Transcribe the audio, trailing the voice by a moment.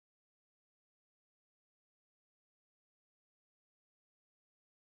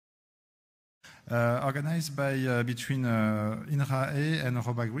organized by between INRAE and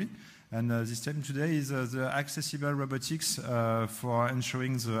Robagri. And this theme today is the accessible robotics for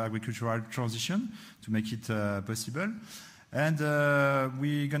ensuring the agricultural transition to make it possible. And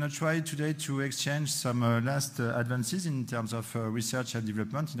we're going to try today to exchange some last advances in terms of research and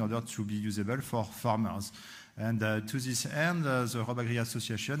development in order to be usable for farmers. And to this end, the Robagri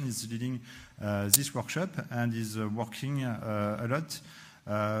Association is leading this workshop and is working a lot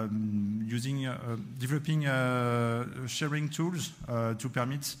developing sharing tools to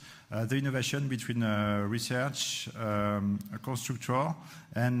permit the innovation between research, constructor,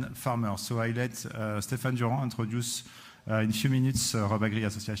 and farmers. So I let Stéphane Durand introduce in a few minutes Robagri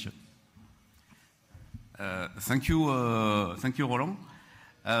Association. Thank you, Roland.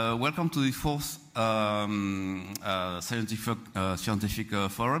 Welcome to the fourth scientific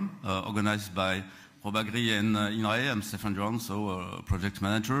forum organized by Robagri and INRAE. I'm Stéphane Durand, so project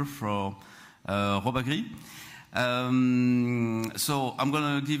manager for Robagri. So I'm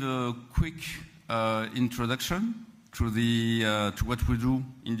going to give a quick introduction to what we do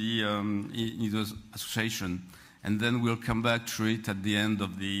in the association, and then we'll come back to it at the end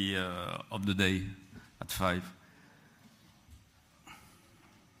of the day at 5.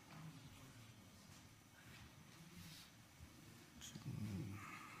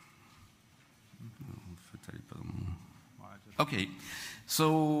 Okay,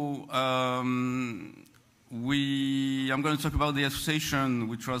 so I'm going to talk about the association,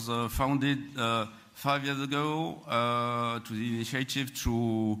 which was founded 5 years ago to the initiative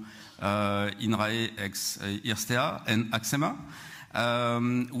to INRAE ex IRSTEA and AXEMA.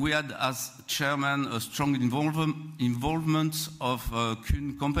 We had as chairman a strong involvement of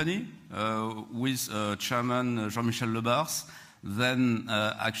Kuhn company with chairman Jean-Michel Lebars, then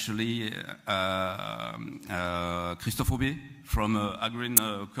actually Christophe Aubé from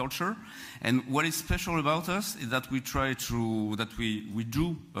agriculture. And what is special about us is that we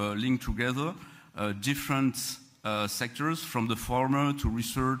do link together different sectors, from the farmer to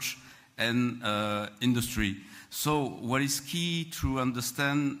research and industry. So what is key to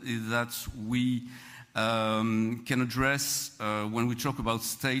understand is that we can address, when we talk about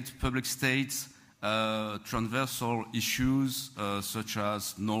public state, transversal issues such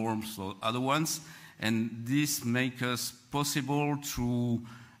as norms or other ones, and this makes us possible to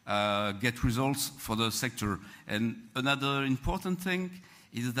get results for the sector. And another important thing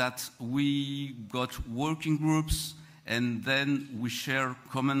is that we got working groups, and then we share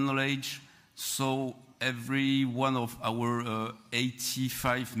common knowledge, so every one of our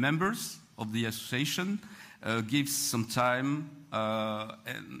 85 members of the association gives some time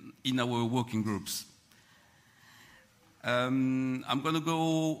in our working groups. I'm going to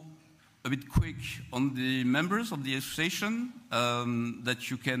go a bit quick on the members of the association that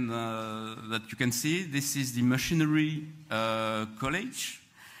you can see. This is the machinery college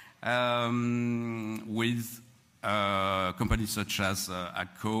with companies such as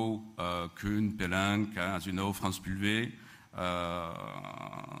ACCO, Kuhn, Pellenc, as you know, France Pulvé.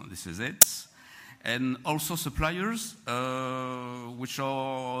 This is it. And also suppliers, which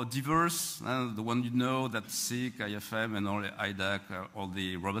are diverse. The one you know, that's SIC, IFM, and all the IDAC, all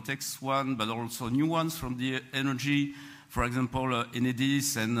the robotics one, but also new ones from the energy, for example,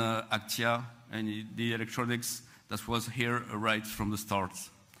 Enedis and Actia, and the electronics that was here right from the start.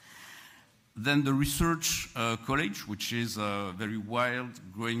 Then the research college, which is very wild,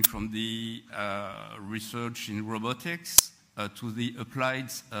 growing from the research in robotics to the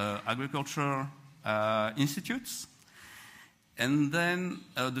applied agriculture institutes. And then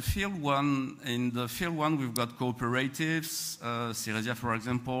the field one, in the field one we've got cooperatives, Silesia for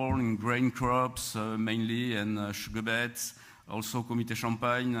example, in grain crops mainly, and sugar bets, also Comité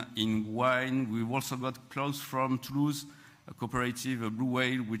Champagne in wine. We've also got close from Toulouse, a cooperative, Blue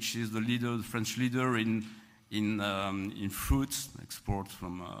Whale, which is the French leader in fruits, export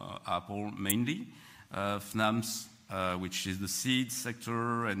from apple mainly, FNAMS, which is the seed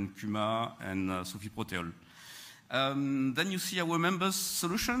sector, and Cuma, and Sophie Proteol. Then you see our members'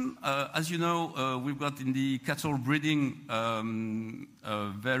 solution. As you know, we've got in the cattle breeding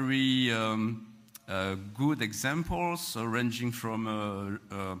very good examples, ranging from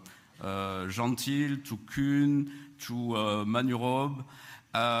Gentil to Kuhn to Manurob,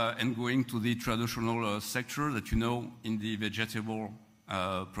 and going to the traditional sector that you know in the vegetable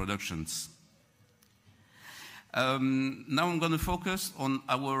productions. Now I'm going to focus on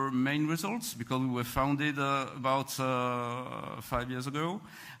our main results, because we were founded about 5 years ago.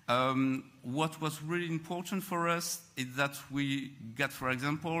 What was really important for us is that we got, for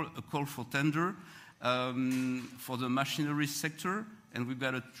example, a call for tender for the machinery sector and we've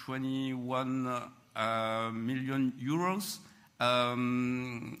got a 21 million euros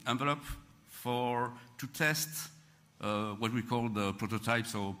envelope to test what we call the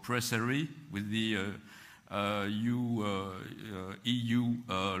prototypes or pre-series with the EU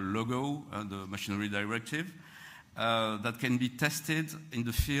logo and the machinery directive that can be tested in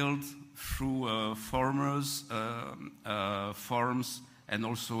the field through farmers, farms, and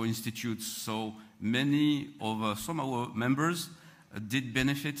also institutes. So some of our members did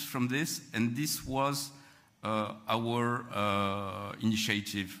benefit from this, and this was our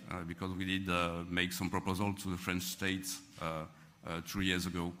initiative because we did make some proposal to the French states 3 years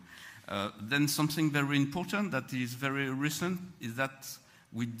ago. Then something very important that is very recent is that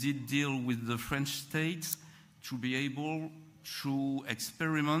we did deal with the French states to be able to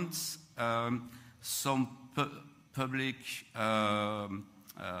experiment some public,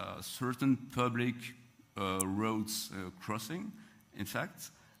 certain public roads crossing, in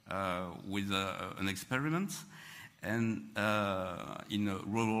fact, with an experiment, and in a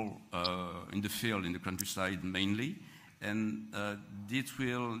rural, in the field, in the countryside mainly, and this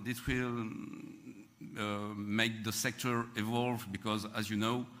will make the sector evolve because, as you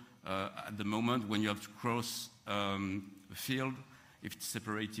know, at the moment when you have to cross a field, if it's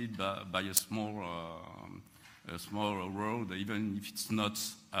separated by a small road, even if it's not,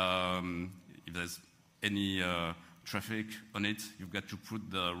 if there's any traffic on it, you've got to put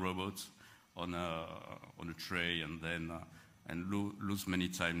the robot on a tray and then lose many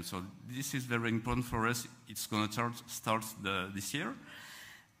times. So this is very important for us. It's going to start this year.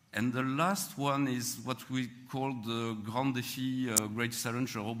 And the last one is what we call the Grand Défi, Great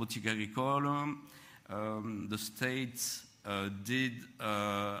Challenge Robotique Agricole. The states did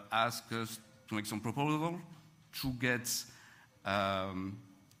ask us to make some proposal to get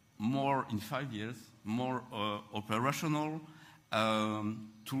more in 5 years, more operational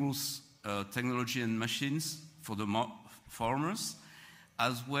tools, technology and machines for the farmers,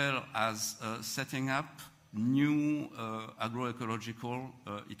 as well as setting up new agroecological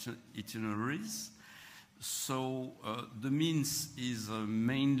itineraries. So the means is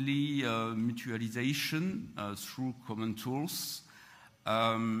mainly mutualization through common tools.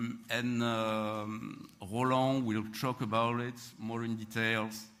 And Roland will talk about it more in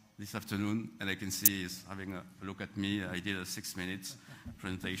details this afternoon, and I can see he's having a look at me. I did a 6-minute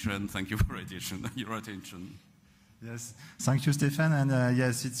presentation. Thank you for your attention. Yes, thank you, Stefan. And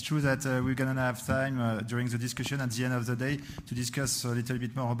yes, it's true that we're going to have time during the discussion at the end of the day to discuss a little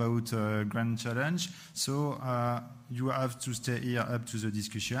bit more about Grand Challenge. So you have to stay here up to the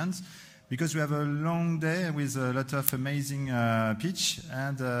discussions because we have a long day with a lot of amazing pitch,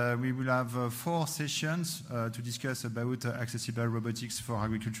 and we will have 4 sessions to discuss about accessible robotics for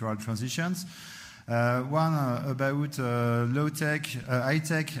agricultural transitions. One about low-tech,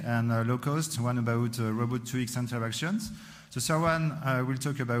 high-tech and low-cost, one about robot-to-X interactions. The third one will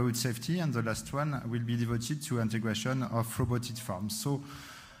talk about safety, and the last one will be devoted to integration of robotic farms. So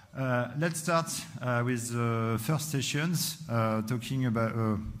let's start with the first sessions, talking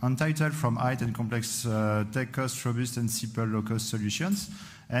about untitled From Height and Complex Tech Cost, Robust and Simple Low-Cost Solutions.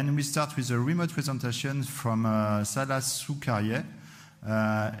 And we start with a remote presentation from Salah Sukkarieh,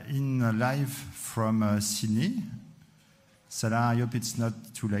 in live from Sydney. Salah, I hope it's not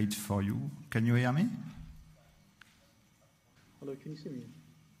too late for you. Can you hear me? Hello, can you see me?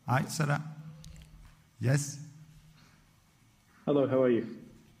 Hi, Salah. Yes? Hello, how are you?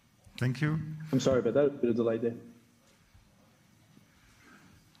 Thank you. I'm sorry about that, a bit of delay there.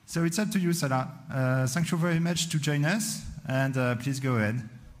 So it's up to you, Salah. Thank you very much to join us, and please go ahead.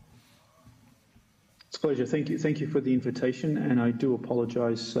 It's a pleasure. Thank you for the invitation, and I do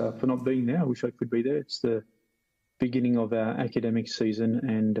apologise for not being there. I wish I could be there. It's the beginning of our academic season,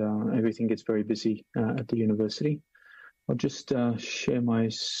 and everything gets very busy at the university. I'll just share my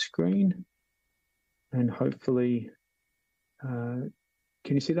screen, and hopefully, can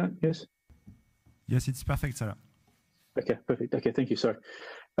you see that? Yes? Yes, it's perfect, Salah. Okay, perfect. Okay, thank you. Sorry.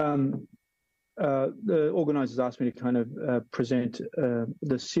 The organisers asked me to kind of present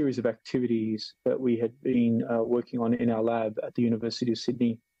the series of activities that we had been working on in our lab at the University of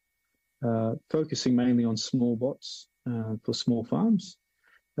Sydney, focusing mainly on small bots for small farms.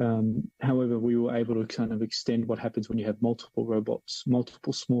 However, we were able to kind of extend what happens when you have multiple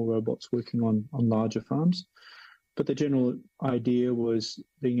small robots working on larger farms. But the general idea was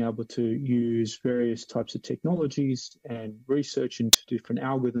being able to use various types of technologies and research into different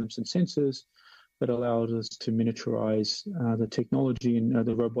algorithms and sensors that allowed us to miniaturize the technology and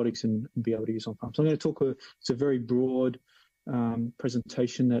the robotics and be able to use on farms. So I'm going to talk, it's a very broad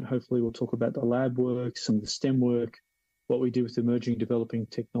presentation that hopefully will talk about the lab work, some of the STEM work, what we do with emerging developing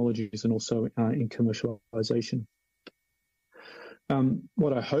technologies and also in commercialization.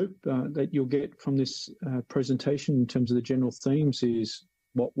 What I hope that you'll get from this presentation in terms of the general themes is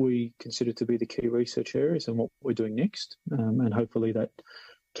what we consider to be the key research areas and what we're doing next. And hopefully that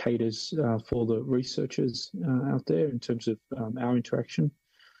caters for the researchers out there in terms of our interaction.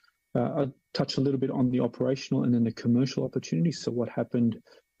 I'll touch a little bit on the operational and then the commercial opportunities. So what happened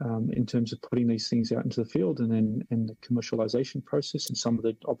in terms of putting these things out into the field and then the commercialization process and some of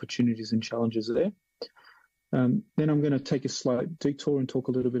the opportunities and challenges there. Then I'm going to take a slight detour and talk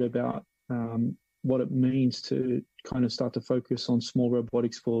a little bit about what it means to kind of start to focus on small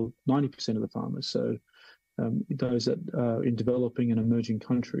robotics for 90% of the farmers. So those that are in developing and emerging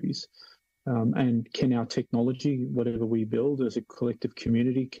countries. And can our technology, whatever we build as a collective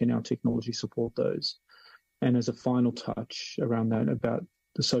community, can our technology support those? And as a final touch around that, about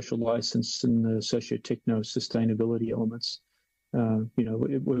the social license and the socio-techno sustainability elements.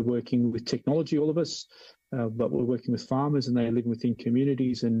 We're working with technology, all of us, but we're working with farmers and they're living within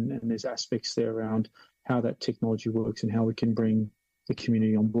communities, and there's aspects there around how that technology works and how we can bring the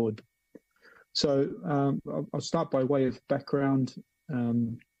community on board. So I'll start by way of background.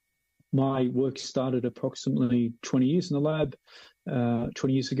 My work started approximately 20 years in the lab,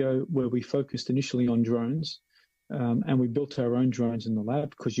 20 years ago, where we focused initially on drones. And we built our own drones in the lab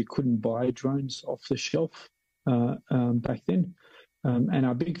because you couldn't buy drones off the shelf back then. And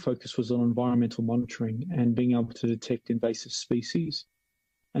our big focus was on environmental monitoring and being able to detect invasive species.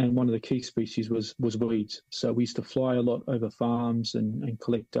 And one of the key species was weeds. So we used to fly a lot over farms and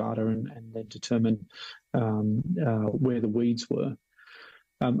collect data and then determine where the weeds were.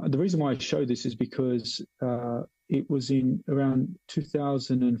 The reason why I show this is because it was in around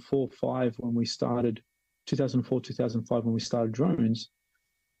 2004-05 when we started, 2004-2005 when we started drones.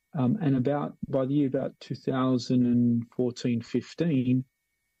 And by the year about 2014-15,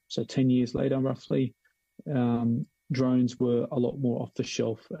 so 10 years later roughly, drones were a lot more off the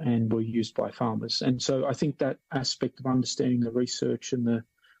shelf and were used by farmers. And so I think that aspect of understanding the research and the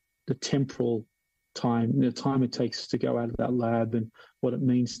temporal time, the time it takes to go out of that lab and what it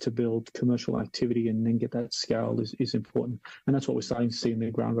means to build commercial activity and then get that scale is important. And that's what we're starting to see in the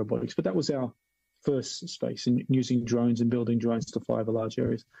ground robotics. But that was our first space in using drones and building drones to fly over large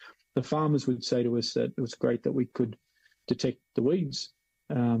areas. The farmers would say to us that it was great that we could detect the weeds,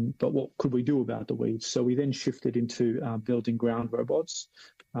 but what could we do about the weeds? So we then shifted into building ground robots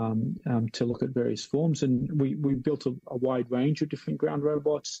to look at various forms, and we built a wide range of different ground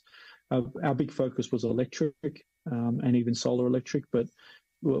robots. Our big focus was electric and even solar electric, but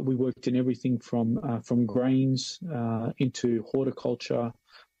we worked in everything from grains into horticulture,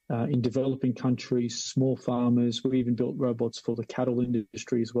 in developing countries, small farmers. We even built robots for the cattle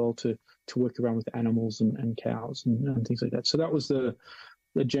industry as well to work around with animals and cows and things like that. So that was the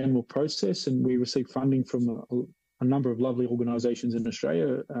general process, and we received funding from a number of lovely organisations in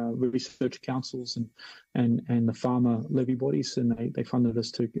Australia, research councils and the farmer levy bodies, and they funded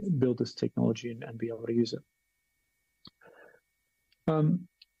us to build this technology and be able to use it.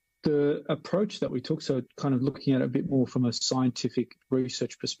 The approach that we took, so kind of looking at it a bit more from a scientific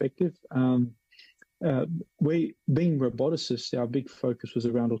research perspective, we, being roboticists, our big focus was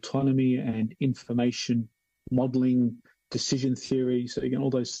around autonomy and information modelling, decision theory. So again, all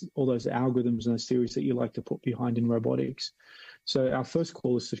those algorithms and those theories that you like to put behind in robotics. So our first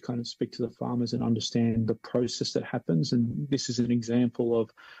call is to kind of speak to the farmers and understand the process that happens. And this is an example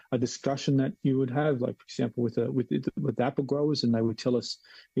of a discussion that you would have, like for example, with apple growers, and they would tell us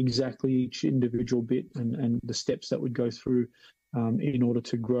exactly each individual bit and the steps that would go through in order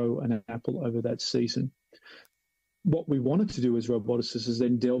to grow an apple over that season. What we wanted to do as roboticists is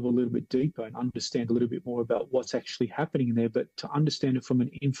then delve a little bit deeper and understand a little bit more about what's actually happening in there, but to understand it from an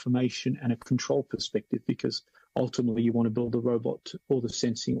information and a control perspective, because ultimately you want to build a robot or the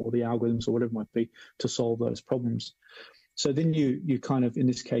sensing or the algorithms or whatever it might be to solve those problems. So then you kind of, in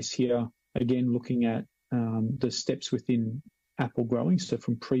this case here, again, looking at the steps within apple growing, so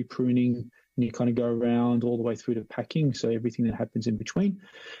from pre-pruning, and you kind of go around all the way through to packing, so everything that happens in between.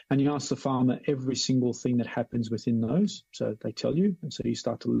 And you ask the farmer every single thing that happens within those, so they tell you, and so you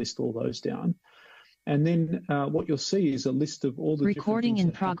start to list all those down. And then what you'll see is a list of all the recording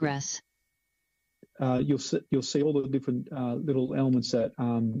in progress. You'll see all the different little elements that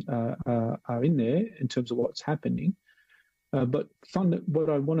are in there in terms of what's happening. But what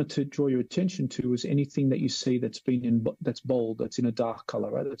I wanted to draw your attention to was anything that you see that's bold, that's in a dark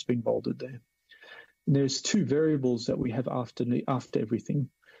color, right? That's been bolded there. And there's two variables that we have after everything.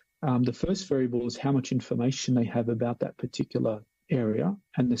 The first variable is how much information they have about that particular area,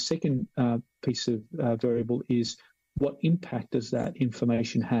 and the second piece of variable is what impact does that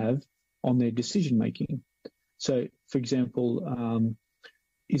information have on their decision making? So, for example,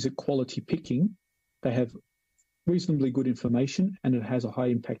 is it quality picking? They have reasonably good information and it has a high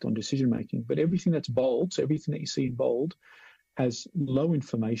impact on decision making. But everything that's bold, so everything that you see in bold, has low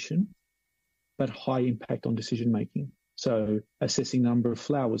information but high impact on decision making. So assessing the number of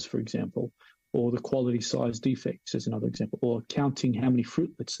flowers, for example, or the quality size defects is another example, or counting how many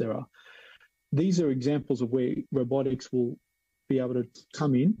fruitlets there are. These are examples of where robotics will be able to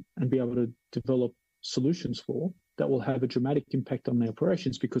come in and be able to develop solutions for that will have a dramatic impact on the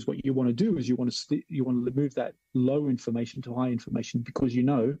operations, because what you want to do is you want to move that low information to high information because you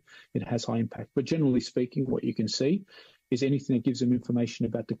know it has high impact. But generally speaking, what you can see is anything that gives them information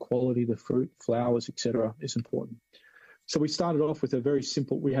about the quality of the fruit, flowers, etc., is important. So we started off with a very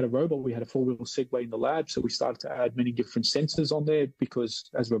simple, we had a robot, we had a four-wheel Segway in the lab, so we started to add many different sensors on there because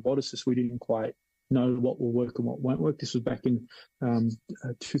as roboticists, we didn't quite know what will work and what won't work. This was back in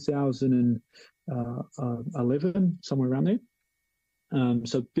 2011, somewhere around there.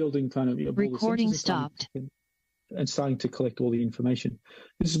 So building kind of... Recording stopped. And starting to collect all the information.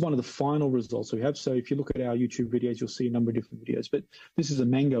 This is one of the final results we have. So if you look at our YouTube videos, you'll see a number of different videos. But this is a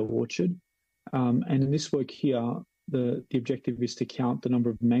mango orchard. And in this work here, the objective is to count the number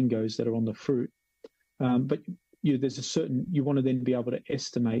of mangoes that are on the fruit. But there's a certain... You want to then be able to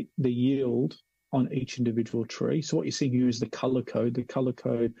estimate the yield on each individual tree. So what you're seeing here is the color code. The color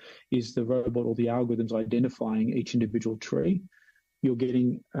code is the robot or the algorithms identifying each individual tree. You're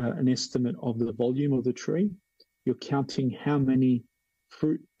getting an estimate of the volume of the tree. You're counting how many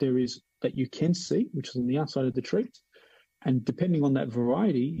fruit there is that you can see, which is on the outside of the tree. And depending on that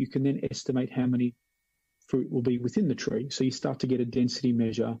variety, you can then estimate how many fruit will be within the tree. So you start to get a density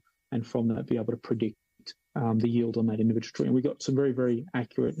measure and from that be able to predict the yield on that individual tree. And we got some very, very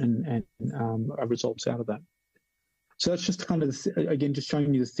accurate and results out of that. So that's just kind of, again, just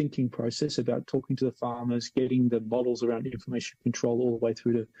showing you the thinking process about talking to the farmers, getting the models around information control all the way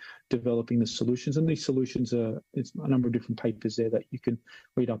through to developing the solutions. And these solutions it's a number of different papers there that you can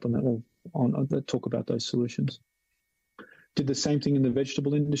read up on that or that talk about those solutions. Did the same thing in the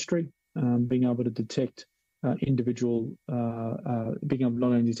vegetable industry, being able to detect being able not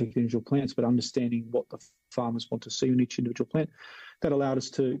only to detect individual plants, but understanding what the farmers want to see in each individual plant. That allowed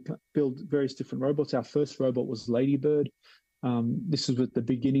us to build various different robots. Our first robot was Ladybird. This is at the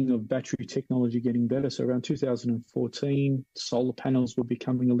beginning of battery technology getting better. So around 2014, solar panels were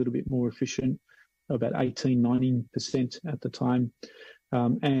becoming a little bit more efficient, about 18-19% at the time.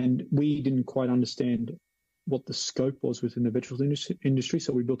 And we didn't quite understand what the scope was within the vegetable industry,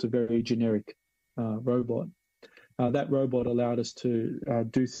 so we built a very generic robot. That robot allowed us to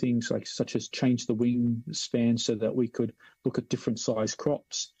do things such as change the wing span so that we could look at different size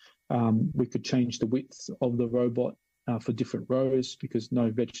crops. We could change the width of the robot for different rows because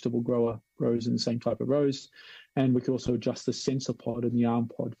no vegetable grower grows in the same type of rows. And we could also adjust the sensor pod and the arm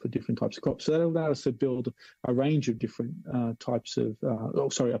pod for different types of crops. So that allowed us to build a range of different approach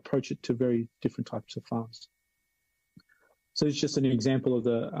it to very different types of farms. So it's just an example of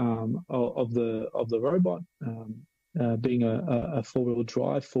the robot being a four-wheel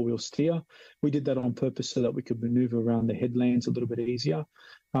drive, four-wheel steer. We did that on purpose so that we could maneuver around the headlands a little bit easier.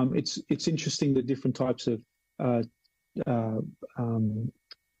 It's interesting the different types of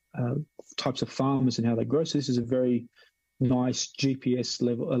farmers and how they grow. So this is a very nice GPS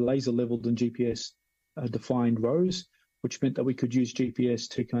level, laser leveled and GPS defined rows, which meant that we could use GPS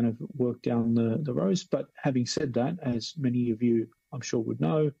to kind of work down the rows. But having said that, as many of you I'm sure would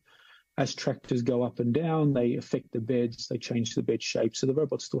know, as tractors go up and down, they affect the beds, they change the bed shape. So the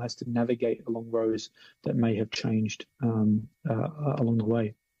robot still has to navigate along rows that may have changed along the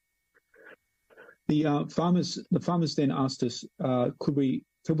way. The farmers then asked us, could we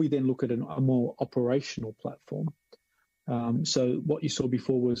then look at a more operational platform? So what you saw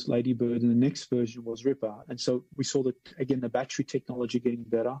before was Ladybird, and the next version was Ripper. And so we saw that, again, the battery technology getting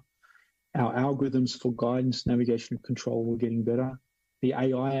better. Our algorithms for guidance, navigation, and control were getting better. The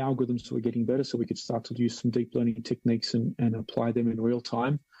AI algorithms were getting better, so we could start to use some deep learning techniques and apply them in real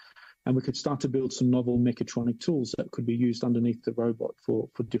time. And we could start to build some novel mechatronic tools that could be used underneath the robot for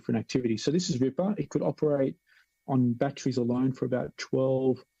different activities. So this is Ripper. It could operate on batteries alone for about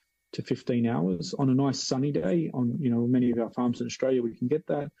 12 to 15 hours. On a nice sunny day, on many of our farms in Australia, we can get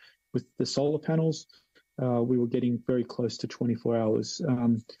that. With the solar panels, we were getting very close to 24 hours.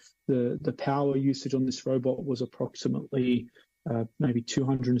 The power usage on this robot was approximately maybe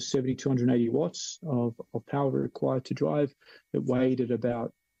 270, 280 watts of power required to drive. It weighed at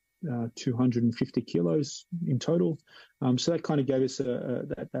about 250 kilos in total. So that kind of gave us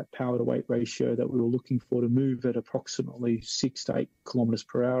that power to weight ratio that we were looking for to move at approximately 6 to 8 kilometers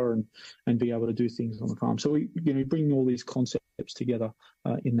per hour and be able to do things on the farm. So we bring all these concepts together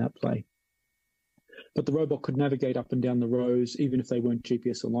in that play. But the robot could navigate up and down the rows, even if they weren't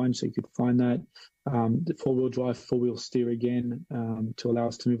GPS aligned, so you could find that. The four-wheel drive, four-wheel steer again, to allow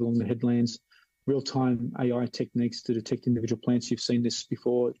us to move along the headlands. Real-time AI techniques to detect individual plants. You've seen this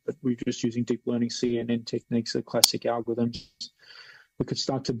before, but we're just using deep learning CNN techniques, the classic algorithms. We could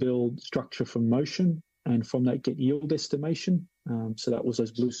start to build structure from motion, and from that get yield estimation. So that was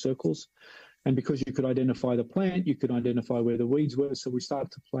those blue circles. And because you could identify the plant, you could identify where the weeds were. So we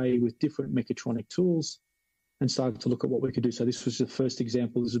started to play with different mechatronic tools and started to look at what we could do. So this was the first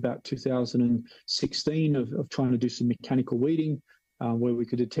example. This is about 2016 of trying to do some mechanical weeding, where we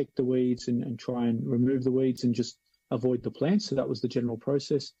could detect the weeds and try and remove the weeds and just avoid the plants. So that was the general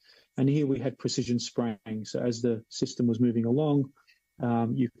process. And here we had precision spraying. So as the system was moving along,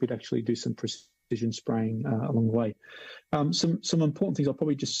 you could actually do some precision spraying along the way. Some important things. I'll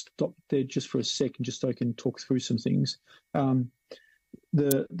probably just stop there just for a second, just so I can talk through some things.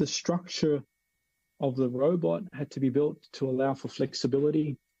 The structure of the robot had to be built to allow for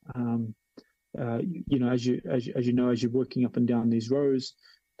flexibility. As you're working up and down these rows,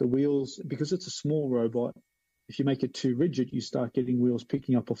 the wheels, because it's a small robot, if you make it too rigid, you start getting wheels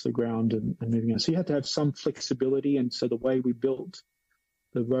picking up off the ground and moving on. So you had to have some flexibility, and so the way we built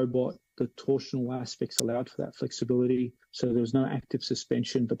the robot, the torsional aspects allowed for that flexibility. So there was no active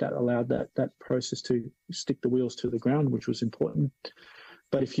suspension, but that allowed that process to stick the wheels to the ground, which was important.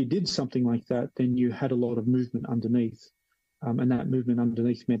 But if you did something like that, then you had a lot of movement underneath. And that movement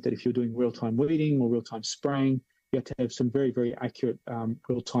underneath meant that if you're doing real-time weeding or real-time spraying, you had to have some very, very accurate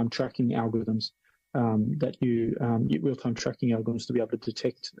real-time tracking algorithms real-time tracking algorithms to be able to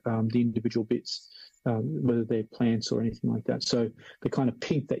detect the individual bits, whether they're plants or anything like that. So the kind of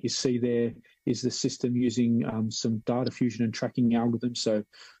pink that you see there is the system using some data fusion and tracking algorithms, so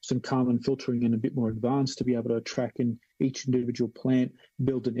some Kalman filtering and a bit more advanced to be able to track in each individual plant,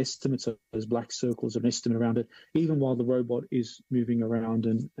 build an estimate, so those black circles, an estimate around it, even while the robot is moving around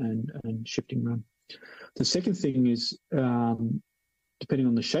and shifting around. The second thing is, depending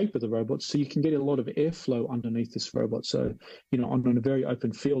on the shape of the robot, so you can get a lot of airflow underneath this robot. So, on a very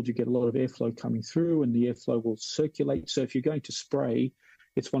open field, you get a lot of airflow coming through and the airflow will circulate. So if you're going to spray,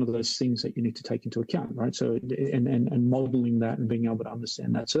 it's one of those things that you need to take into account, right? So, and modeling that and being able to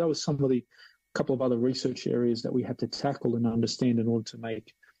understand that. So that was some of the couple of other research areas that we had to tackle and understand in order to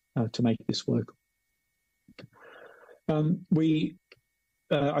make this work.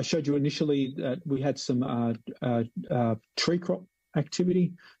 I showed you initially that we had some tree crop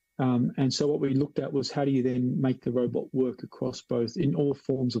activity. And so what we looked at was how do you then make the robot work across both in all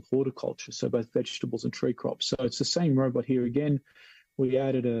forms of horticulture, so both vegetables and tree crops. So it's the same robot here again. We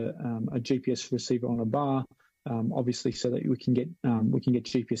added a GPS receiver on a bar, obviously, so that we can get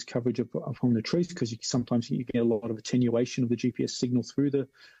GPS coverage upon the trees, because sometimes you get a lot of attenuation of the GPS signal through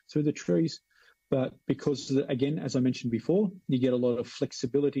the trees. But because, again, as I mentioned before, you get a lot of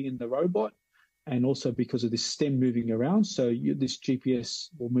flexibility in the robot, and also because of this stem moving around, so this GPS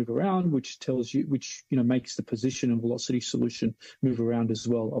will move around, which tells you, makes the position and velocity solution move around as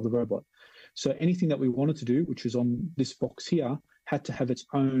well of the robot. So anything that we wanted to do, which is on this box here, had to have its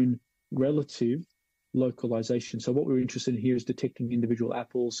own relative localization. So what we're interested in here is detecting individual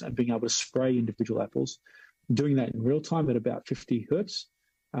apples and being able to spray individual apples, doing that in real time at about 50 hertz.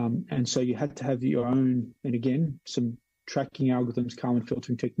 And so you had to have your own, and again, some tracking algorithms, Kalman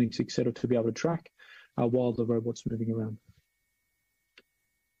filtering techniques, etc., to be able to track while the robot's moving around.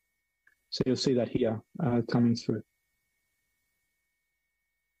 So you'll see that here coming through.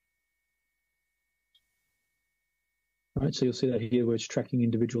 All right, so you'll see that here where it's tracking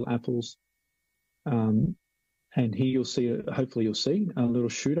individual apples. And here you'll see, hopefully you'll see a little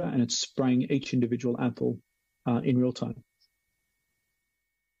shooter, and it's spraying each individual apple in real time.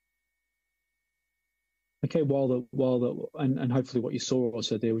 Okay, and hopefully what you saw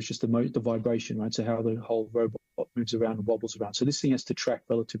also there was just the vibration, right? So how the whole robot moves around and wobbles around. So this thing has to track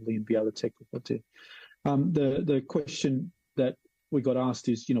relatively and be able to detect what to do. The question that we got asked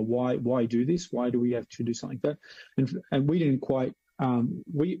is, why do this? Why do we have to do something like that? And we didn't quite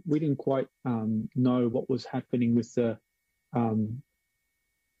we didn't quite know what was happening with the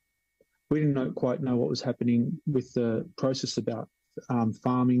we didn't quite know what was happening with the process about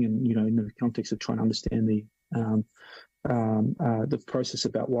farming, and in the context of trying to understand the process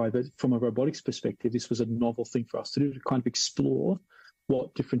about why. But from a robotics perspective, this was a novel thing for us to do, to kind of explore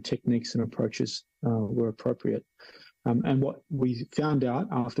what different techniques and approaches were appropriate. And what we found out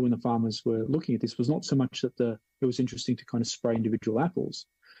after when the farmers were looking at this was not so much that it was interesting to kind of spray individual apples,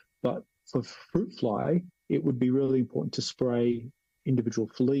 but for fruit fly, it would be really important to spray individual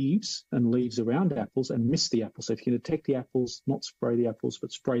leaves and leaves around apples and miss the apples. So if you can detect the apples, not spray the apples,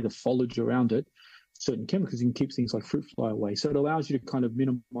 but spray the foliage around it, certain chemicals, you can keep things like fruit fly away. So it allows you to kind of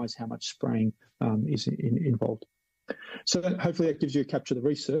minimize how much spraying is involved. So hopefully that gives you a capture of the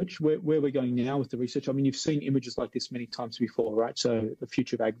research. Where we're going now with the research, I mean, you've seen images like this many times before, right? So the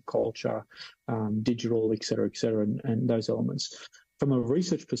future of agriculture, digital, et cetera, and those elements. From a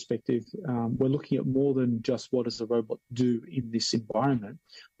research perspective, we're looking at more than just what does a robot do in this environment,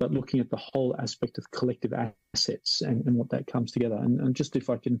 but looking at the whole aspect of collective assets and what that comes together. And just if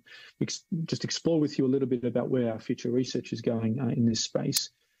I can just explore with you a little bit about where our future research is going in this space.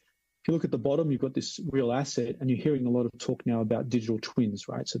 If you look at the bottom, you've got this real asset, and you're hearing a lot of talk now about digital twins,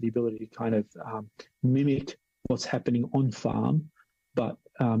 right? So the ability to kind of mimic what's happening on farm, but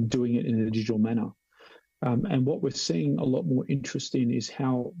doing it in a digital manner. And what we're seeing a lot more interest in is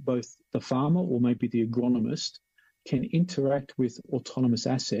how both the farmer or maybe the agronomist can interact with autonomous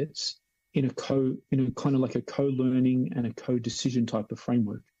assets in a kind of like a co-learning and a co-decision type of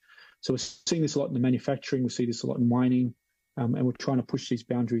framework. So we're seeing this a lot in the manufacturing, we see this a lot in mining, and we're trying to push these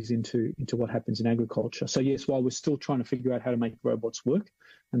boundaries into what happens in agriculture. So yes, while we're still trying to figure out how to make robots work,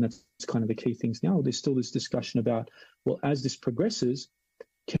 and that's kind of the key things now, there's still this discussion about, well, as this progresses,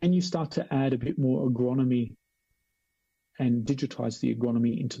 can you start to add a bit more agronomy and digitize the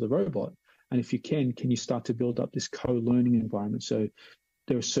agronomy into the robot? And if you can you start to build up this co-learning environment? So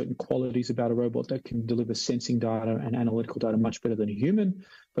there are certain qualities about a robot that can deliver sensing data and analytical data much better than a human,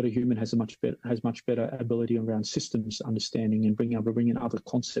 but a human has much better ability around systems understanding and being able to bring in other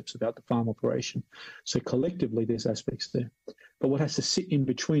concepts about the farm operation. So collectively, there's aspects there. But what has to sit in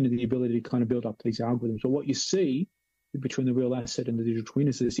between are the ability to kind of build up these algorithms. But what you see between the real asset and the digital twin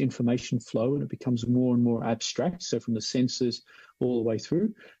is this information flow, and it becomes more and more abstract, so from the sensors all the way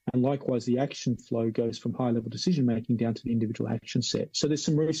through. And likewise, the action flow goes from high-level decision-making down to the individual action set. So there's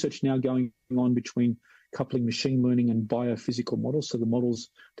some research now going on between coupling machine learning and biophysical models, so the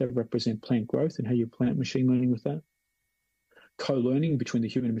models that represent plant growth and how you plant machine learning with that. Co-learning between the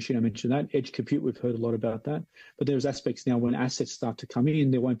human and machine, I mentioned that. Edge compute, we've heard a lot about that. But there's aspects now when assets start to come in,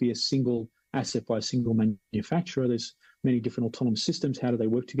 there won't be a single asset by a single manufacturer. There's many different autonomous systems. How do they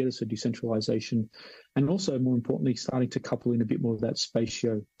work together? So decentralization. And also, more importantly, starting to couple in a bit more of that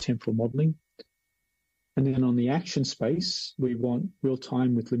spatio-temporal modeling. And then on the action space, we want real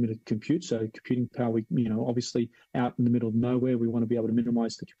time with limited compute. So computing power, obviously out in the middle of nowhere, we want to be able to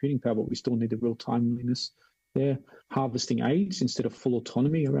minimize the computing power, but we still need the real timeliness there. Harvesting aids instead of full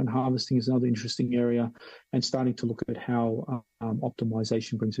autonomy around harvesting is another interesting area, and starting to look at how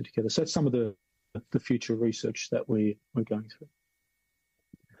optimization brings it together. So that's some of the future research that we're going through.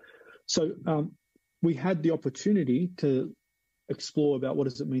 So we had the opportunity to explore about what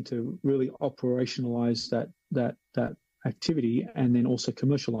does it mean to really operationalize that activity and then also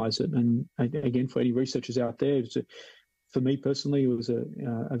commercialize it. And again, for any researchers out there, for me personally, it was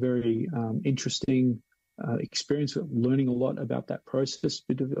a very interesting experience of learning a lot about that process,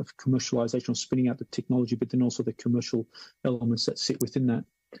 bit of commercialization or spinning out the technology, but then also the commercial elements that sit within that.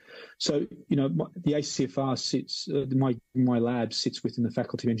 So, the ACFR sits, my lab sits within the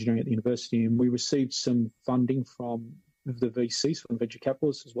Faculty of Engineering at the university, and we received some funding from the VCs, from venture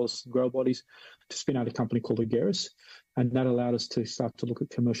capitalists, as well as some grow bodies, to spin out a company called Avilés, and that allowed us to start to look at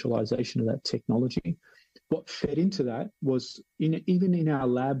commercialization of that technology. What fed into that was, even in our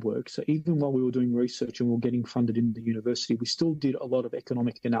lab work, so even while we were doing research and we were getting funded in the university, we still did a lot of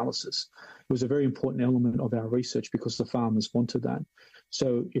economic analysis. It was a very important element of our research because the farmers wanted that.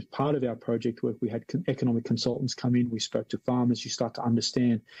 So if part of our project work, we had economic consultants come in, we spoke to farmers, you start to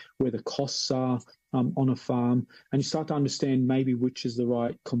understand where the costs are on a farm, and you start to understand maybe which is the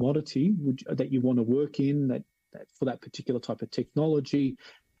right commodity that you want to work in that for that particular type of technology,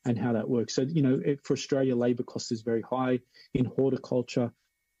 and how that works. So, for Australia, labour cost is very high. In horticulture,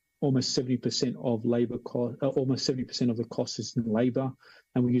 almost 70% of labour cost, almost 70% of the cost is in labour,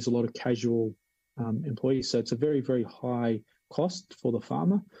 and we use a lot of casual employees. So it's a very, very high cost for the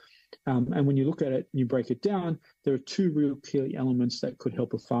farmer. And when you look at it and you break it down, there are two real key elements that could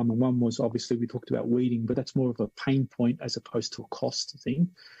help a farmer. One was, obviously, we talked about weeding, but that's more of a pain point as opposed to a cost thing.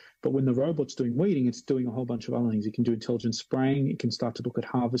 But when the robot's doing weeding, it's doing a whole bunch of other things. It can do intelligent spraying. It can start to look at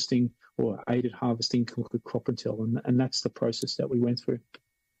harvesting or aided harvesting, can look at crop and till. And that's the process that we went through.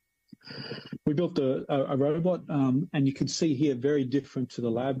 We built a robot, and you can see here, very different to the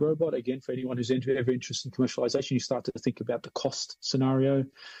lab robot. Again, for anyone who's ever interested in commercialization, you start to think about the cost scenario.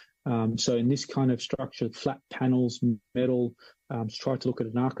 So in this kind of structure, flat panels, metal, try to look at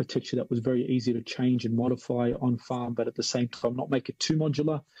an architecture that was very easy to change and modify on farm, but at the same time not make it too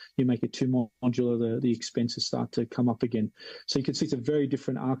modular. You make it too modular, the expenses start to come up again. So you can see it's a very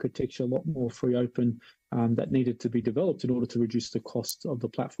different architecture, a lot more free open that needed to be developed in order to reduce the cost of the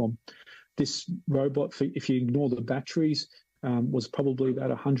platform. This robot, if you ignore the batteries, was probably about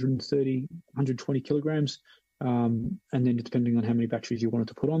 130, 120 kilograms. And then depending on how many batteries you wanted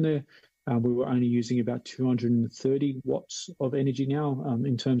to put on there, we were only using about 230 watts of energy now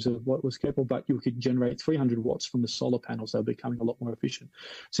in terms of what was capable, but you could generate 300 watts from the solar panels. They were becoming a lot more efficient.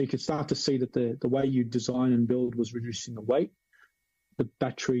 So you could start to see that the way you design and build was reducing the weight. The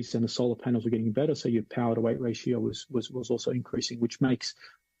batteries and the solar panels were getting better, so your power to weight ratio was also increasing, which makes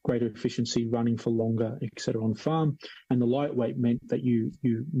greater efficiency, running for longer, etc. on farm. And the lightweight meant that you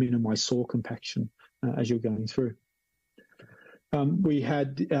minimize soil compaction as you're going through. We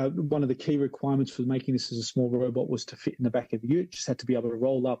had one of the key requirements for making this as a small robot was to fit in the back of the ute. Just had to be able to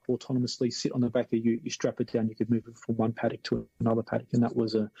roll up autonomously, sit on the back of the ute, you strap it down, you could move it from one paddock to another paddock, and that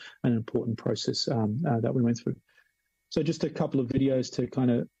was an important process that we went through. So just a couple of videos to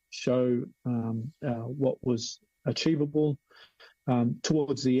kind of show what was achievable.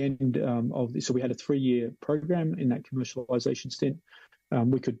 Towards the end of this, so we had a 3-year program in that commercialization stint.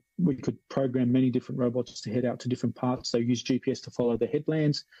 We could program many different robots to head out to different parts. They used GPS to follow the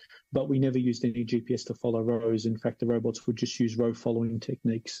headlands, but we never used any GPS to follow rows. In fact, the robots would just use row following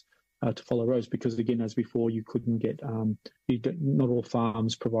techniques to follow rows because, again, as before, you couldn't get not all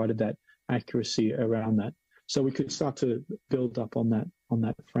farms provided that accuracy around that. So we could start to build up on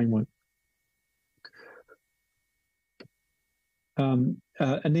that framework.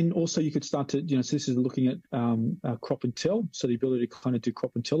 And then also you could start to, so this is looking at crop and tell, so the ability to kind of do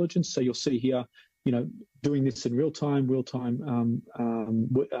crop intelligence. So you'll see here, doing this in real time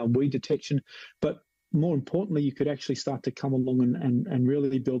weed detection. But more importantly, you could actually start to come along and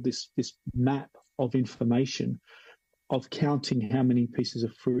really build this map of information of counting how many pieces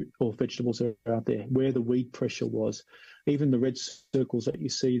of fruit or vegetables are out there, where the weed pressure was. Even the red circles that you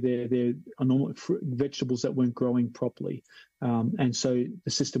see there, they're normal vegetables that weren't growing properly. And so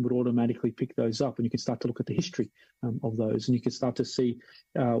the system would automatically pick those up, and you can start to look at the history of those, and you can start to see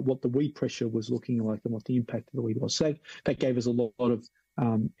what the weed pressure was looking like and what the impact of the weed was. So that gave us a lot of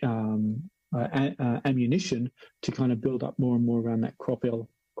ammunition to kind of build up more and more around that crop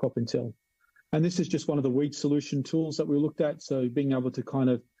intel. And this is just one of the weed solution tools that we looked at. So being able to kind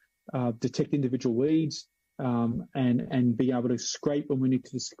of detect individual weeds and be able to scrape when we need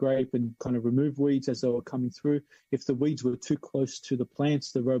to scrape and kind of remove weeds as they were coming through. If the weeds were too close to the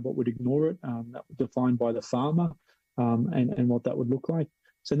plants, the robot would ignore it. That was defined by the farmer and what that would look like.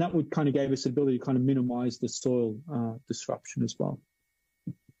 So that would kind of gave us the ability to kind of minimize the soil disruption as well.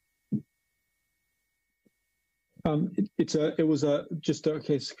 It was just a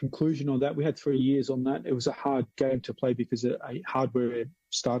conclusion on that. We had 3 years on that. It was a hard game to play because hardware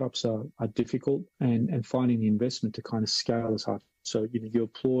startups are difficult, and finding the investment to kind of scale is hard. So you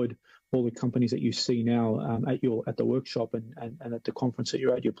applaud all the companies that you see now at the workshop and at the conference that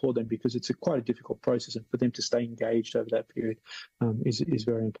you're at. You applaud them because it's quite a difficult process, and for them to stay engaged over that period is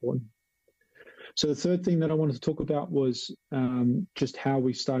very important. So the third thing that I wanted to talk about was just how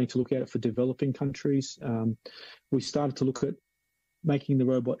we're starting to look at it for developing countries. We started to look at making the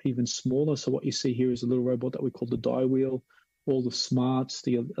robot even smaller. So what you see here is a little robot that we call the die wheel. All the smarts,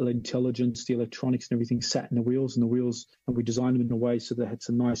 the intelligence, the electronics and everything sat in the wheels, and we designed them in a way so they had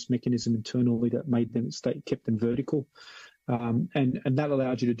some nice mechanism internally that made them kept them vertical. And that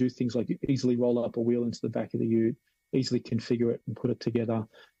allowed you to do things like easily roll up a wheel into the back of the ute, easily configure it and put it together,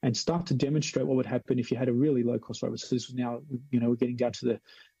 and start to demonstrate what would happen if you had a really low-cost robot. So this was now, we're getting down to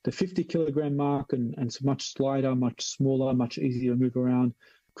the 50-kilogram mark, and it's much lighter, much smaller, much easier to move around.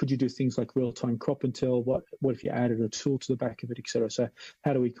 Could you do things like real-time crop intel? What if you added a tool to the back of it, etc.? So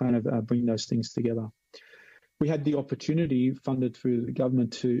how do we kind of bring those things together? We had the opportunity, funded through the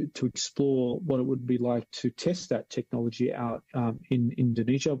government, to explore what it would be like to test that technology out in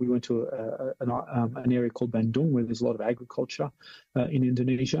Indonesia. We went to an area called Bandung, where there's a lot of agriculture in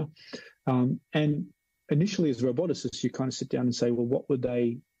Indonesia. And initially, as roboticists, you kind of sit down and say, well,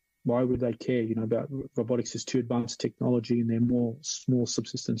 why would they care, about robotics is too advanced technology and they're more small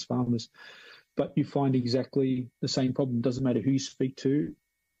subsistence farmers. But you find exactly the same problem. It doesn't matter who you speak to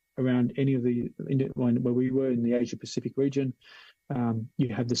around any of where we were in the Asia Pacific region, you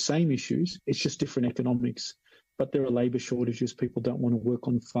have the same issues. It's just different economics. But there are labor shortages. People don't want to work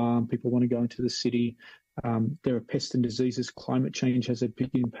on farm. People want to go into the city. There are pests and diseases. Climate change has a big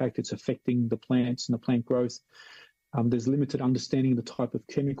impact. It's affecting the plants and the plant growth. There's limited understanding of the type of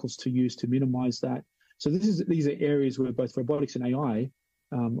chemicals to use to minimize that. So these are areas where both robotics and AI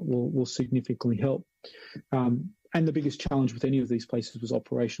will significantly help. And the biggest challenge with any of these places was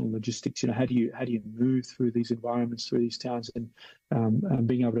operational logistics. How do you move through these environments, through these towns, and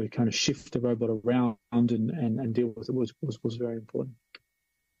being able to kind of shift the robot around and deal with it was very important.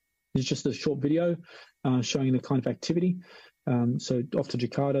 It's just a short video showing the kind of activity. So off to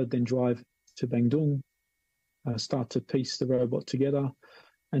Jakarta, then drive to Bandung, start to piece the robot together,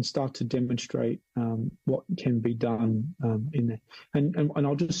 and start to demonstrate what can be done in there. And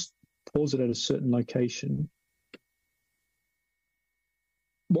I'll just pause it at a certain location.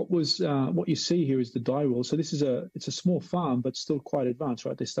 What you see here is the die wheel. So this is it's a small farm, but still quite advanced,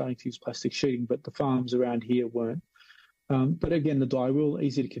 right? They're starting to use plastic sheeting, but the farms around here weren't. But again, the die wheel,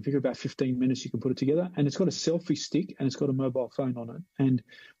 easy to configure, about 15 minutes you can put it together. And it's got a selfie stick and it's got a mobile phone on it. And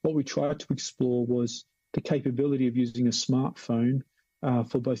what we tried to explore was the capability of using a smartphone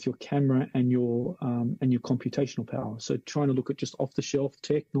for both your camera and your computational power. So trying to look at just off-the-shelf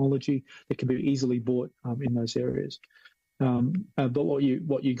technology that can be easily bought in those areas. But what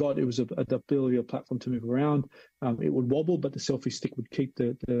you got, it was the ability of a platform to move around. It would wobble, but the selfie stick would keep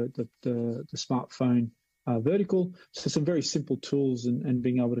the smartphone vertical. So some very simple tools and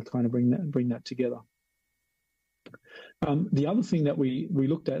being able to kind of bring that together. The other thing that we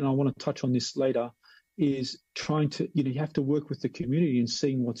looked at, and I want to touch on this later, is trying to, you have to work with the community and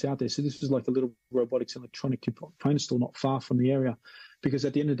seeing what's out there. So this was like a little robotics electronic component store not far from the area, because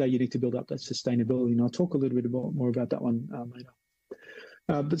at the end of the day, you need to build up that sustainability. And I'll talk a little bit more about that one later.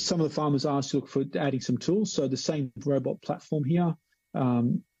 But some of the farmers asked to look for adding some tools. So the same robot platform here,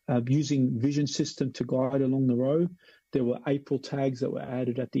 using vision system to guide along the row. There were April tags that were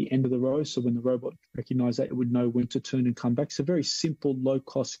added at the end of the row. So when the robot recognized that, it would know when to turn and come back. So very simple,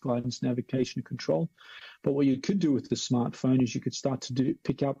 low-cost guidance, navigation, and control. But what you could do with the smartphone is you could start to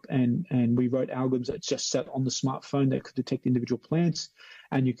pick up and we wrote algorithms that just sat on the smartphone that could detect individual plants.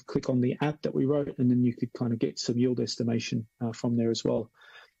 And you could click on the app that we wrote, and then you could kind of get some yield estimation from there as well.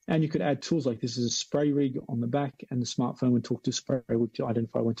 And you could add tools like this is a spray rig on the back, and the smartphone would talk to spray rig to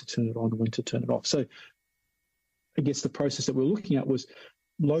identify when to turn it on and when to turn it off. So I guess the process that we're looking at was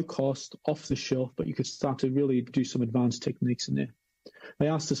low cost, off the shelf, but you could start to really do some advanced techniques in there. They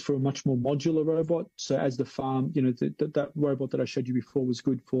asked us for a much more modular robot. So as the farm, that robot that I showed you before was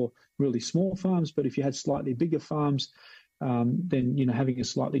good for really small farms, but if you had slightly bigger farms, then, having a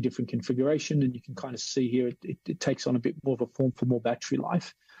slightly different configuration, and you can kind of see here, it takes on a bit more of a form for more battery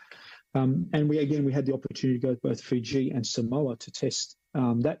life. And we had the opportunity to go to both Fiji and Samoa to test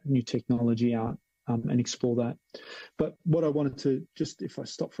that new technology out and explore that. But what I wanted to just, if I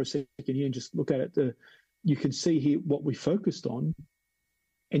stop for a second here and just look at it, you can see here what we focused on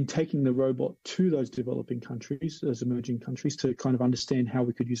in taking the robot to those developing countries, those emerging countries, to kind of understand how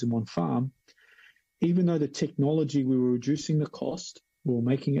we could use them on farm. Even though the technology, we were reducing the cost, we were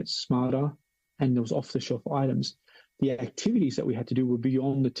making it smarter, and there was off-the-shelf items, the activities that we had to do were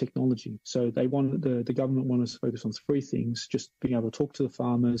beyond the technology. So they wanted the government wanted us to focus on three things: just being able to talk to the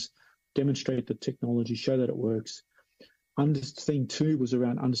farmers, demonstrate the technology, show that it works. Thing two was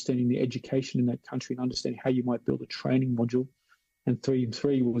around understanding the education in that country and understanding how you might build a training module. And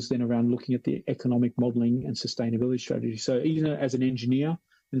three was then around looking at the economic modeling and sustainability strategy. So even as an engineer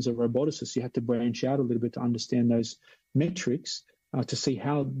and as a roboticist, you have to branch out a little bit to understand those metrics to see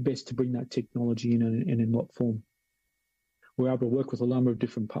how best to bring that technology in and in what form. We were able to work with a number of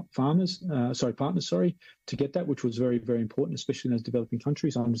different partners, to get that, which was very, very important, especially in those developing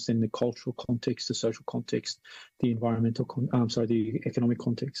countries, understanding the cultural context, the social context, the environmental, the economic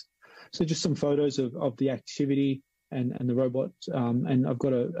context. So just some photos of the activity and the robot. And I've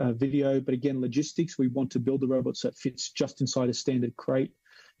got a video, but again, logistics, we want to build the robot so it fits just inside a standard crate.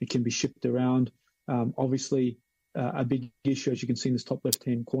 It can be shipped around. Obviously, a big issue, as you can see in this top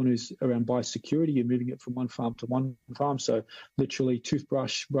left-hand corner, is around biosecurity. You're moving it from one farm to one farm. So literally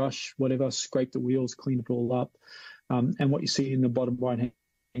toothbrush, brush, whatever, scrape the wheels, clean it all up. And what you see in the bottom right-hand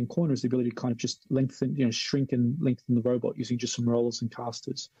corner is the ability to kind of just lengthen, shrink and lengthen the robot using just some rollers and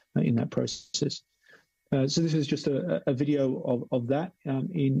casters in that process. So this is just a video of that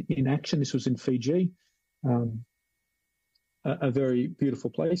in action. This was in Fiji. A very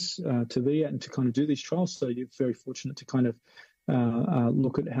beautiful place to be at and to kind of do these trials. So you're very fortunate to kind of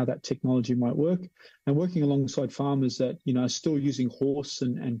look at how that technology might work, and working alongside farmers that are still using horse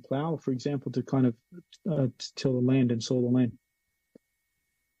and plow, for example, to kind of till the land and soil the land.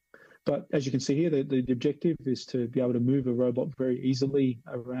 But as you can see here, the objective is to be able to move a robot very easily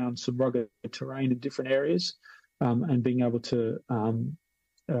around some rugged terrain in different areas, and being able to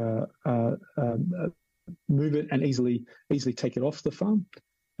move it and easily take it off the farm.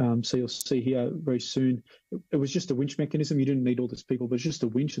 So you'll see here very soon, it was just a winch mechanism. You didn't need all these people, but it's just a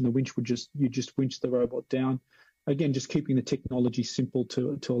winch, and the winch would you just winch the robot down. Again, just keeping the technology simple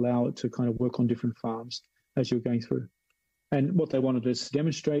to allow it to kind of work on different farms as you're going through. And what they wanted us to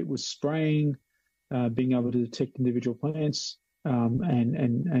demonstrate was spraying, being able to detect individual plants,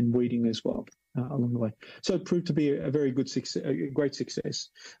 and weeding as well along the way. So it proved to be a very good success, a great success.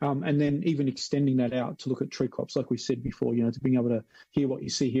 And then even extending that out to look at tree crops, like we said before, to being able to hear what you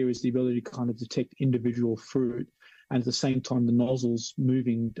see here is the ability to kind of detect individual fruit, and at the same time the nozzles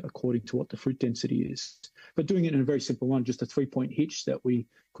moving according to what the fruit density is. But doing it in a very simple one, just a 3-point hitch that we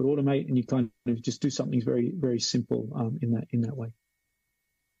could automate, and you kind of just do something very, very simple in that way.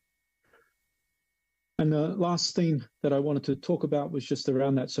 And the last thing that I wanted to talk about was just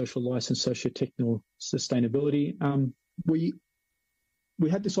around that social license, socio-technical sustainability. We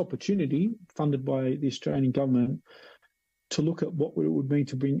had this opportunity funded by the Australian government to look at what it would mean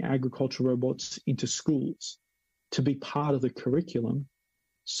to bring agricultural robots into schools, to be part of the curriculum,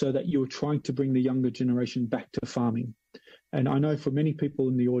 so that you're trying to bring the younger generation back to farming. And I know for many people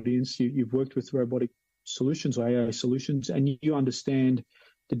in the audience, you've worked with robotic solutions or AI solutions, and you understand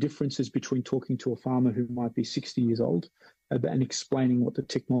the differences between talking to a farmer who might be 60 years old and explaining what the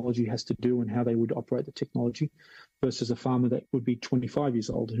technology has to do and how they would operate the technology, versus a farmer that would be 25 years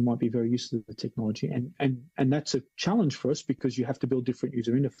old who might be very used to the technology. And that's a challenge for us, because you have to build different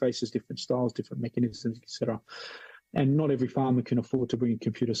user interfaces, different styles, different mechanisms, etc. And not every farmer can afford to bring a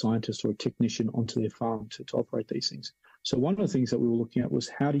computer scientist or a technician onto their farm to operate these things. So one of the things that we were looking at was,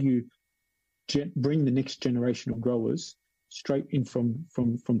 how do you bring the next generation of growers straight in from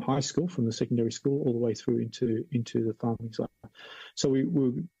high school, from the secondary school, all the way through into the farming side. So we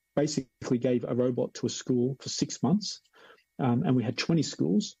basically gave a robot to a school for 6 months, and we had 20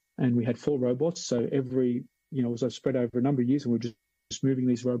 schools, and we had 4 robots. So every, it was spread over a number of years, and we're just moving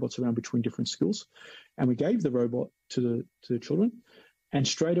these robots around between different schools. And we gave the robot to the children, and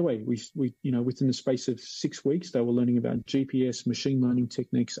straight away, we within the space of 6 weeks, they were learning about GPS, machine learning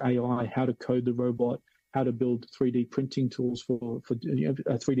techniques, AI, how to code the robot, how to build 3D printing tools for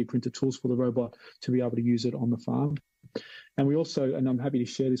 3D printer tools for the robot to be able to use it on the farm. And we also, and I'm happy to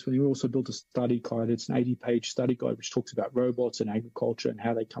share this with you, we also built a study guide. It's an 80-page study guide which talks about robots and agriculture and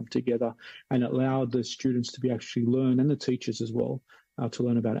how they come together, and it allowed the students to be actually learn, and the teachers as well, to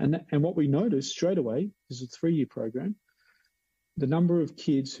learn about it. And what we noticed straight away, this is a 3-year program, the number of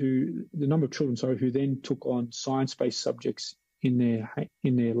children who then took on science-based subjects in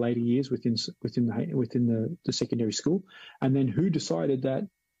their later years within the secondary school, and then who decided that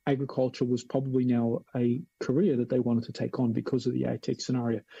agriculture was probably now a career that they wanted to take on because of the ATEC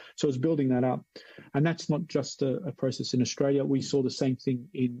scenario. So it's building that up. And that's not just a process in Australia. We saw the same thing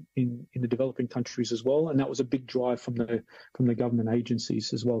in the developing countries as well. And that was a big drive from the government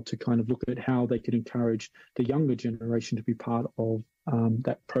agencies as well, to kind of look at how they could encourage the younger generation to be part of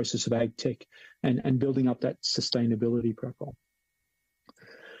that process of ag tech and building up that sustainability profile.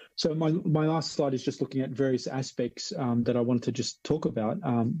 So my last slide is just looking at various aspects that I wanted to just talk about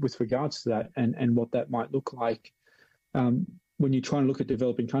with regards to that and what that might look like. When you try and look at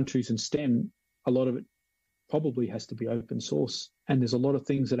developing countries and STEM, a lot of it probably has to be open source. And there's a lot of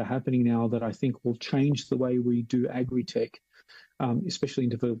things that are happening now that I think will change the way we do agri-tech, especially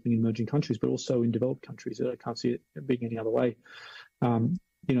in developing and emerging countries, but also in developed countries. I can't see it being any other way.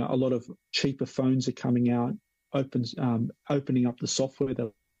 A lot of cheaper phones are coming out, opening up the software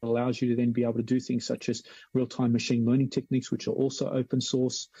that allows you to then be able to do things such as real-time machine learning techniques, which are also open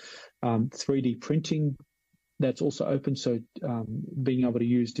source, 3D printing, that's also open. So being able to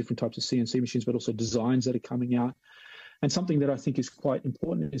use different types of CNC machines, but also designs that are coming out. And something that I think is quite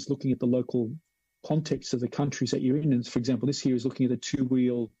important is looking at the local context of the countries that you're in. And for example, this here is looking at the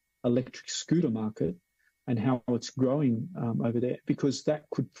 2-wheel electric scooter market and how it's growing over there, because that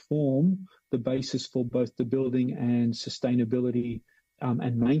could form the basis for both the building and sustainability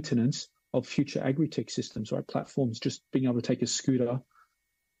and maintenance of future agri-tech systems, right? Platforms, just being able to take a scooter,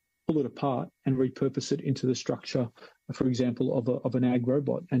 pull it apart and repurpose it into the structure, for example, of an ag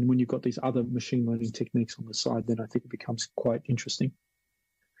robot. And when you've got these other machine learning techniques on the side, then I think it becomes quite interesting.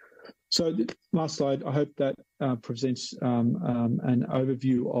 So last slide, I hope that presents an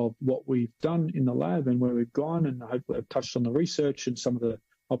overview of what we've done in the lab and where we've gone, and hopefully I've touched on the research and some of the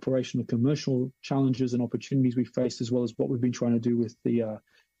operational commercial challenges and opportunities we faced, as well as what we've been trying to do with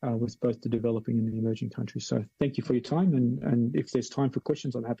with both the developing and the emerging countries. So thank you for your time, and if there's time for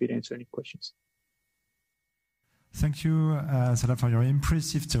questions, I'm happy to answer any questions. Thank you, Salah, for your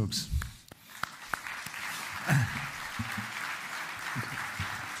impressive talks.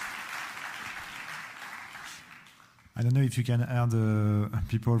 I don't know if you can hear the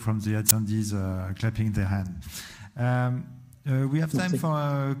people from the attendees clapping their hand. We have time for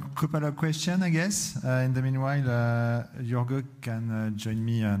a couple of questions, I guess. In the meanwhile, Jorge can join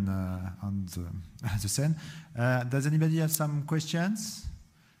me on the scene. Does anybody have some questions?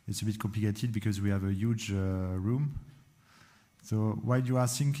 It's a bit complicated because we have a huge room. So while you are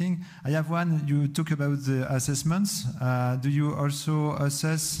thinking, I have one. You talk about the assessments. Do you also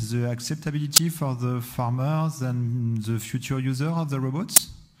assess the acceptability for the farmers and the future user of the robots?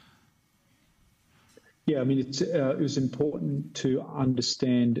 Yeah, I mean, it was important to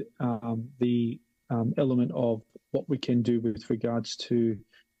understand the element of what we can do with regards to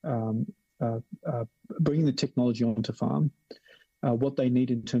bringing the technology onto farm, what they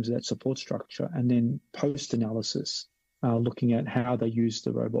need in terms of that support structure, and then post-analysis, looking at how they use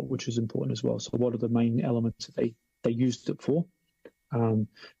the robot, which is important as well. So what are the main elements that they used it for?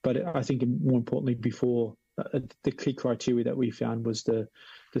 But I think more importantly, before the key criteria that we found was the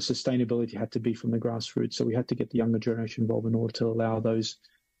sustainability had to be from the grassroots. So we had to get the younger generation involved in order to allow those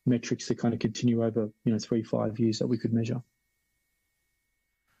metrics to kind of continue over 3-5 years that we could measure.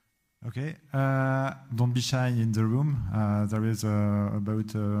 Okay, don't be shy in the room. There is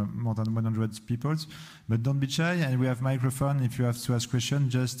about more than 100 people, but don't be shy. And we have microphone. If you have to ask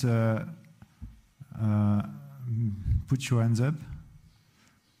questions, just put your hands up.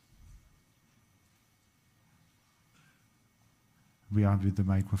 We are with the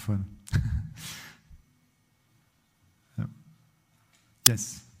microphone.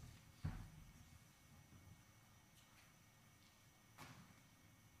 Yes.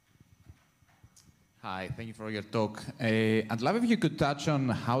 Hi, thank you for your talk. I'd love if you could touch on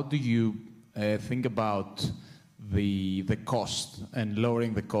how do you think about the cost and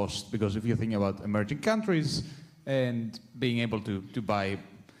lowering the cost, because if you think about emerging countries and being able to buy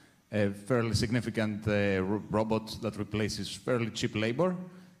a fairly significant robot that replaces fairly cheap labor,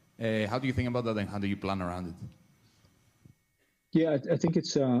 how do you think about that and how do you plan around it? Yeah, I think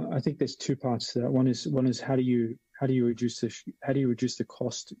it's I think there's two parts to that. One is how do you reduce the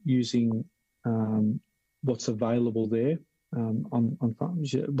cost using what's available there on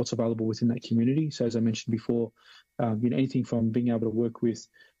farms, what's available within that community. So as I mentioned before, anything from being able to work with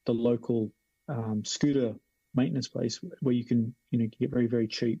the local scooter maintenance place where you can get very, very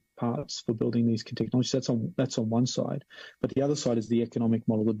cheap parts for building these technologies. That's on one side, but the other side is the economic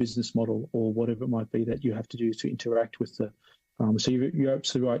model, the business model, or whatever it might be that you have to do to interact with the farmers. So you're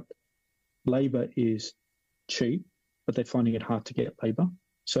absolutely right. Labor is cheap, but they're finding it hard to get labor.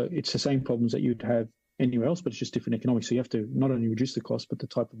 So it's the same problems that you'd have anywhere else, but it's just different economics. So you have to not only reduce the cost, but the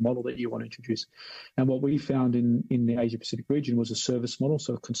type of model that you want to introduce. And what we found in the Asia Pacific region was a service model,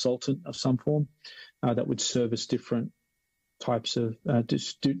 so a consultant of some form that would service different types of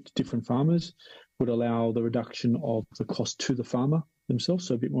different farmers, would allow the reduction of the cost to the farmer themselves,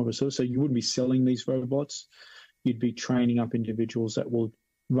 so a bit more of a service. So you wouldn't be selling these robots. You'd be training up individuals that will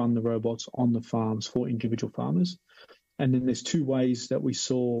run the robots on the farms for individual farmers. And then there's two ways that we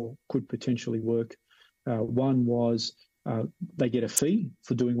saw could potentially work. One was they get a fee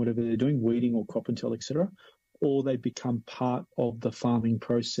for doing whatever they're doing, weeding or crop intel, etc., or they become part of the farming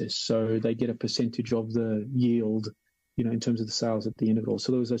process. So they get a percentage of the yield, in terms of the sales at the end of it all.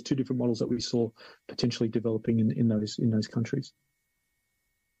 So there was those two different models that we saw potentially developing in those countries.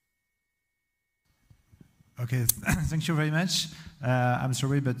 Okay, thank you very much. I'm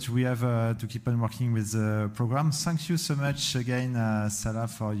sorry, but we have to keep on working with the program. Thank you so much again, Salah,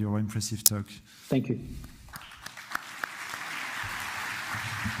 for your impressive talk. Thank you.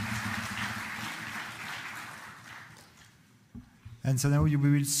 And so now we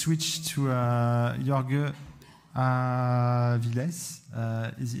will switch to Jorge Avilés.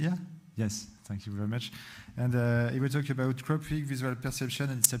 Is he here? Yes, thank you very much. And he will talk about crop visual perception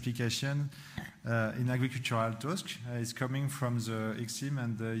and its application in agricultural tasks. It's coming from the XLIM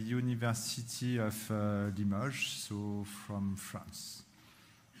and the University of Limoges, so from France.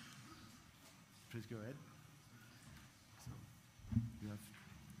 Please go ahead. So you have to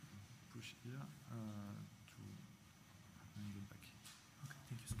push here to and go back. Okay,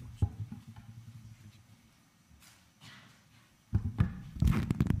 thank you so much.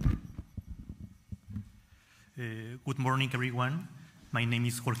 Good morning, everyone. My name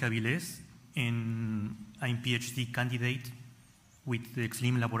is Jorge Avilés, and I'm PhD candidate with the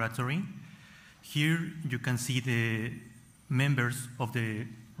XLIM laboratory. Here you can see the members of the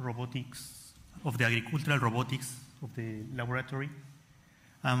robotics, of the agricultural robotics of the laboratory.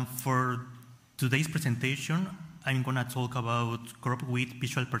 And for today's presentation, I'm going to talk about crop width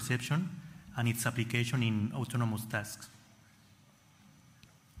visual perception and its application in autonomous tasks.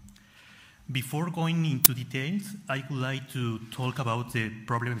 Before going into details, I would like to talk about the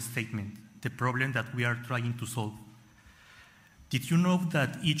problem statement, the problem that we are trying to solve. Did you know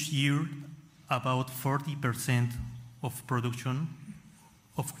that each year about 40% of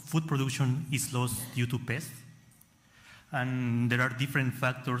food production is lost due to pests? And there are different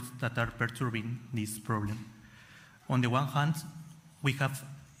factors that are perturbing this problem. On the one hand, we have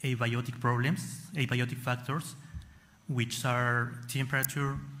abiotic problems, abiotic factors, which are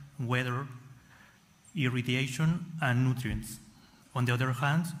temperature, weather, irradiation, and nutrients. On the other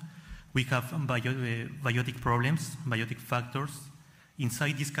hand, we have biotic problems, biotic factors.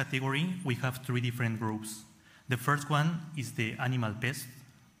 Inside this category, we have three different groups. The first one is the animal pest,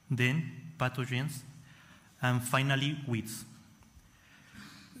 then pathogens, and finally weeds.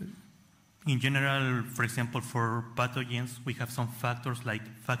 In general, for example, for pathogens, we have some factors like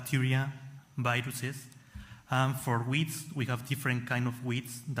bacteria, viruses, and for weeds, we have different kinds of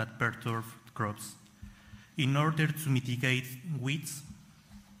weeds that perturb crops. In order to mitigate weeds,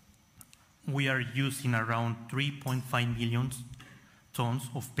 we are using around 3.5 million tons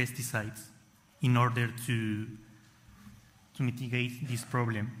of pesticides in order to mitigate this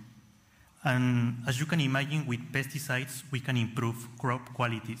problem. And as you can imagine, with pesticides, we can improve crop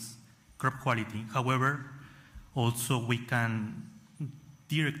quality. However, also we can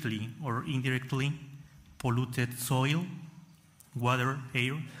directly or indirectly pollute soil, water,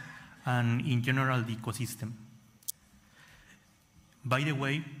 air, and in general the ecosystem. By the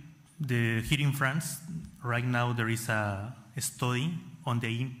way, here in France, right now there is a study on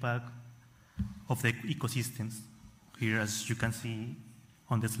the impact of the ecosystems, here as you can see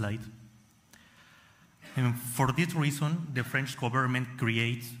on the slide. And for this reason, the French government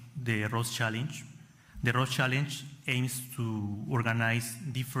created the ROS Challenge. The ROS Challenge aims to organize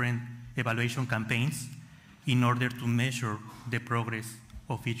different evaluation campaigns in order to measure the progress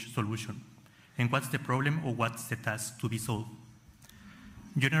of each solution. And what's the problem or what's the task to be solved?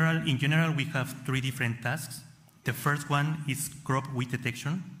 In general, we have three different tasks. The first one is crop weed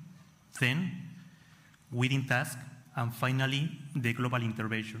detection, then weeding task, and finally, the global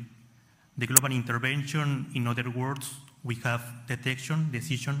intervention. The global intervention, in other words, we have detection,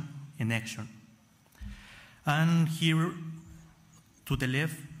 decision, and action. And here, to the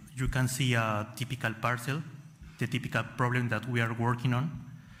left, you can see a typical parcel, the typical problem that we are working on.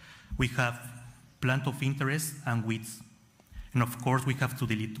 We have plant of interest and weeds. And of course, we have to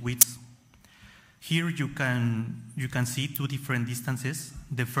delete weeds. Here you can see two different distances.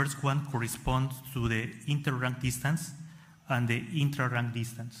 The first one corresponds to the inter-rank distance and the intra-rank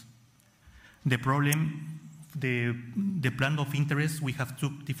distance. The problem, the plant of interest, we have two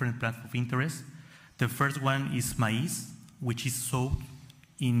different plants of interest. The first one is maize, which is sowed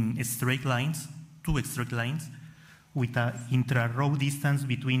in straight lines, two straight lines, with an intra-row distance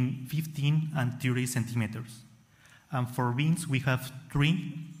between 15 and 30 centimeters. And for beans, we have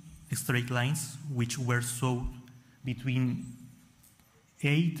three straight lines, which were sowed between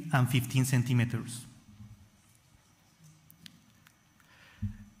 8 and 15 centimeters.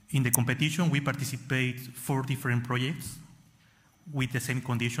 In the competition, we participate 4 different projects with the same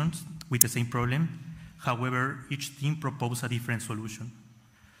conditions, with the same problem. However, each team proposed a different solution.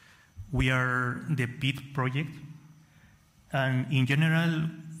 We are the PIT project, and in general,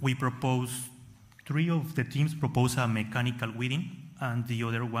 we propose 3 of the teams propose a mechanical weeding, and the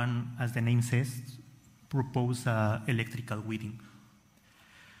other one, as the name says, propose electrical weeding.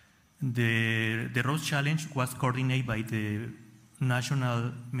 The ROS Challenge was coordinated by the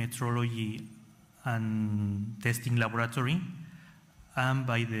National Metrology and Testing Laboratory and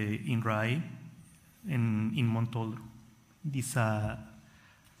by the INRAE in Montauban. This is a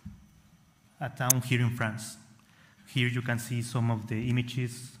town here in France. Here you can see some of the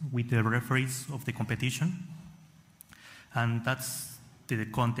images with the referees of the competition. And that's the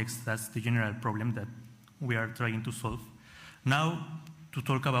context, that's the general problem that we are trying to solve. Now, to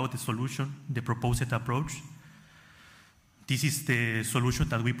talk about the solution, the proposed approach. This is the solution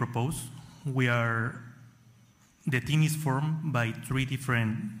that we propose. The team is formed by 3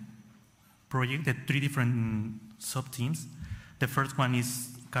 different projects, 3 different sub-teams. The first one is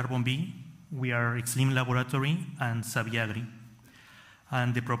Carbon B. We are XLIM Laboratory and Saviagri.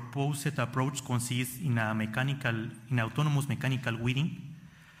 And the proposed approach consists in autonomous mechanical weeding.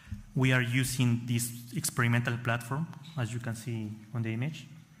 We are using this experimental platform, as you can see on the image.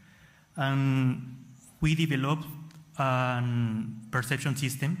 And we developed a perception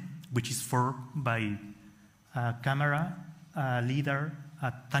system, which is formed by a camera, a LiDAR,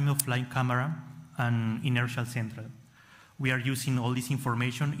 a time-of-flight camera, and inertial central. We are using all this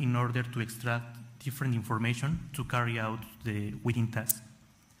information in order to extract different information to carry out the weeding task.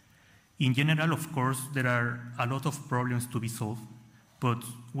 In general, of course, there are a lot of problems to be solved, but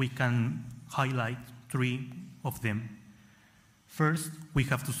we can highlight 3 of them. First, we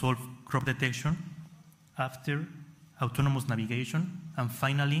have to solve crop detection, after autonomous navigation, and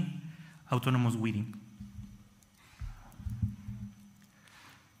finally, autonomous weeding.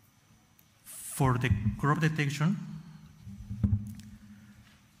 For the crop detection,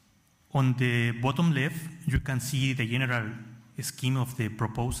 on the bottom left, you can see the general scheme of the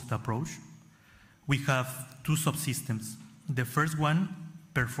proposed approach. We have 2 subsystems. The first one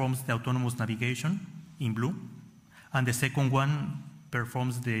performs the autonomous navigation in blue, and the second one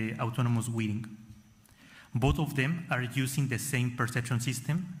performs the autonomous weeding. Both of them are using the same perception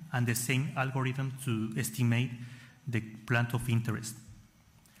system and the same algorithm to estimate the plant of interest.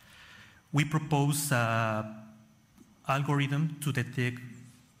 We propose an algorithm to detect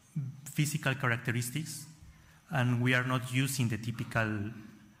physical characteristics, and we are not using the typical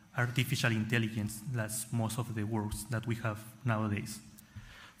artificial intelligence that's most of the works that we have nowadays.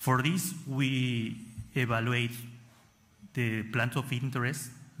 For this, we evaluate the plant of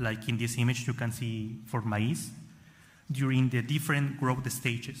interest, like in this image you can see for maize, during the different growth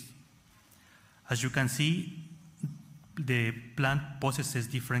stages. As you can see, the plant possesses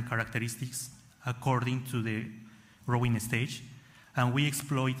different characteristics according to the growing stage, and we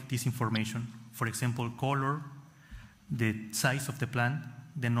exploit this information. For example, color, the size of the plant,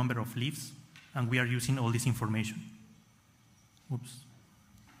 the number of leaves, and we are using all this information. Oops.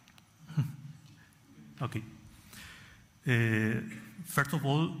 Okay. First of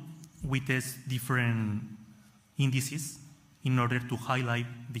all, we test different indices in order to highlight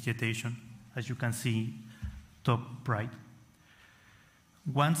vegetation, as you can see top right.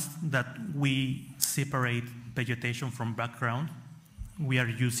 Once that we separate vegetation from background, we are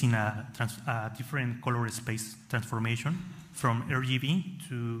using a different color space transformation from RGB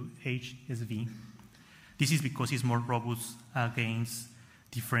to HSV. This is because it's more robust against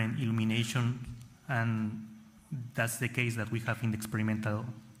different illumination, and that's the case that we have in the experimental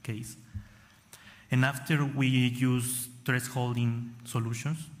case. And after we use thresholding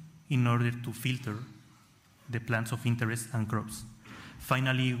solutions in order to filter the plants of interest and crops.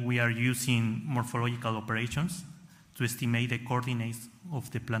 Finally, we are using morphological operations to estimate the coordinates of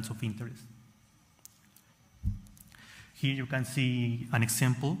the plants of interest. Here you can see an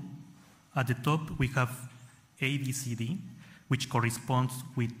example. At the top, we have ABCD, which corresponds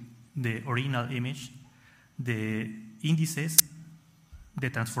with the original image, the indices, the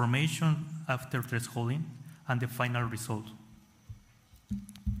transformation after thresholding, and the final result.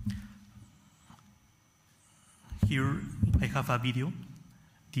 Here I have a video.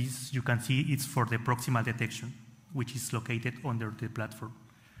 This, you can see, it's for the proximal detection, which is located under the platform.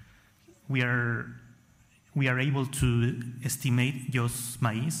 We are able to estimate just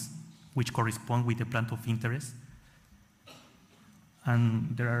maize, which correspond with the plant of interest.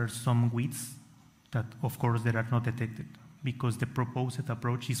 And there are some weeds that, of course, that are not detected because the proposed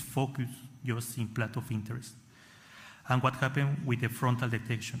approach is focused just in plant of interest. And what happened with the frontal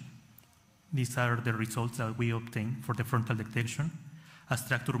detection? These are the results that we obtain for the frontal detection. As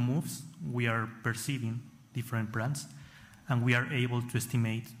tractor moves, we are perceiving different plants, and we are able to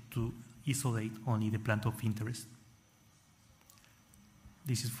estimate to isolate only the plant of interest.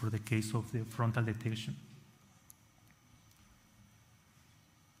 This is for the case of the frontal detection.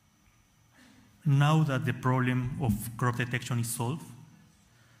 Now that the problem of crop detection is solved,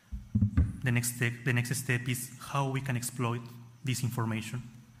 the next step is how we can exploit this information.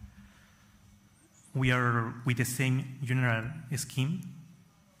 We are with the same general scheme,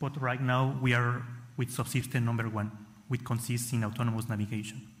 but right now we are with subsystem number 1, which consists in autonomous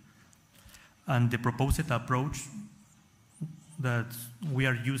navigation. And the proposed approach that we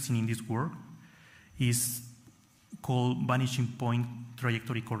are using in this work is called vanishing point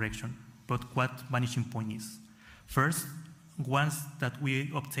trajectory correction. But what vanishing point is? First, once that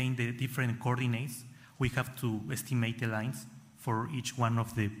we obtain the different coordinates, we have to estimate the lines for each one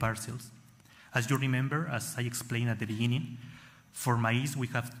of the parcels. As you remember, as I explained at the beginning, for maize we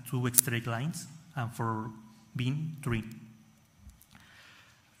have 2 straight lines, and for bean 3.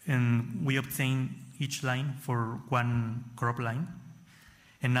 And we obtain each line for 1 crop line.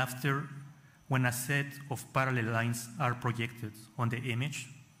 And after, when a set of parallel lines are projected on the image,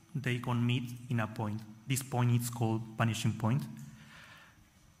 they can meet in a point. This point is called vanishing point.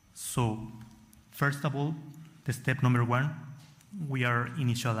 So, first of all, the step number 1, we are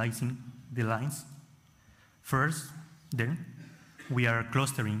initializing the lines. First, then, we are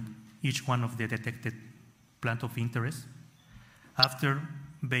clustering each one of the detected plant of interest. After,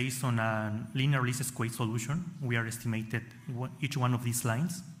 based on a linear least squared solution, we are estimated each one of these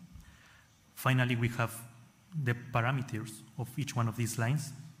lines. Finally, we have the parameters of each one of these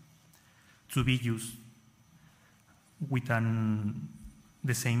lines to be used with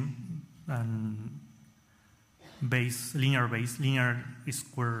the same linear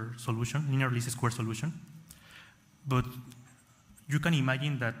square solution, linear least square solution. But you can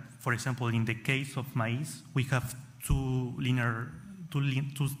imagine that, for example, in the case of maize, we have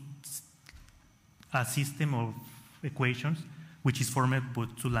a system of equations which is formed by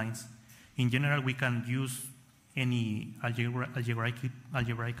two lines. In general, we can use any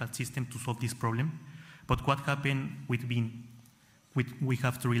algebraical system to solve this problem. But what happened with bean? We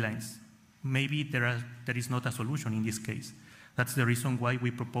have three lines. Maybe there is not a solution in this case. That's the reason why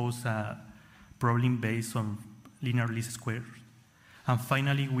we propose a problem based on linear least squares. And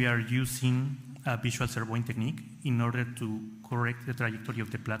finally, we are using a visual surveying technique in order to correct the trajectory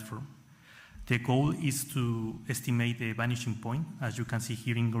of the platform. The goal is to estimate the vanishing point, as you can see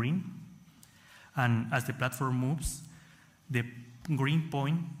here in green. And as the platform moves, the green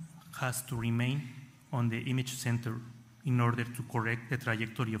point has to remain on the image center in order to correct the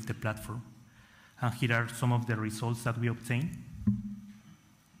trajectory of the platform. And here are some of the results that we obtained.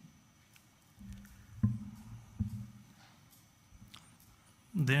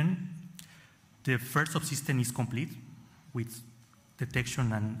 Then the first subsystem is complete with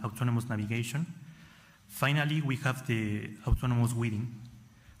detection and autonomous navigation. Finally, we have the autonomous weeding.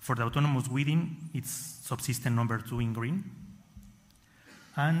 For the autonomous weeding, it's subsystem number 2 in green.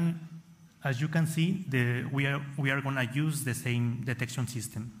 And as you can see, we are going to use the same detection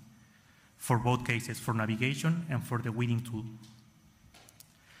system for both cases, for navigation and for the weeding tool.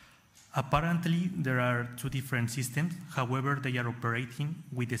 Apparently, there are two different systems. However, they are operating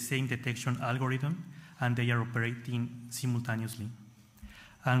with the same detection algorithm, and they are operating simultaneously.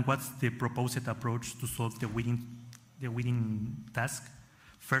 And what's the proposed approach to solve the weeding task?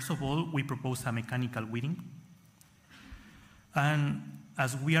 First of all, we propose a mechanical weeding. And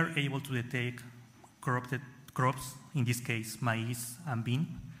as we are able to detect crops, in this case, maize and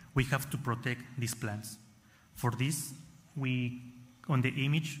bean, we have to protect these plants. For this, on the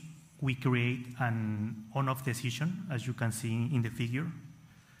image, we create an on-off decision, as you can see in the figure.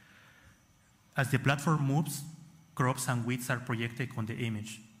 As the platform moves, crops and weeds are projected on the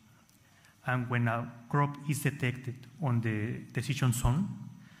image. And when a crop is detected on the decision zone,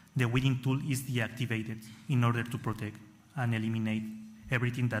 the weeding tool is deactivated in order to protect and eliminate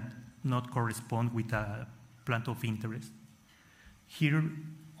everything that not correspond with a plant of interest. Here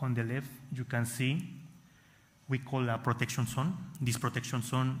on the left, you can see we call a protection zone. This protection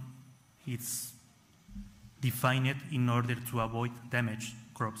zone is defined in order to avoid damaged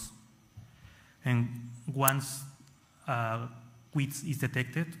crops. And once weeds is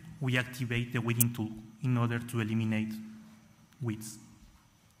detected, we activate the weeding tool in order to eliminate weeds.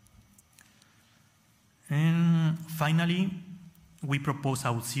 And finally, we propose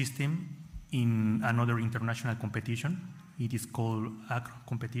our system in another international competition. It is called Agro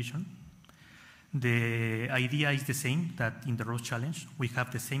competition. The idea is the same that in the Rose Challenge. We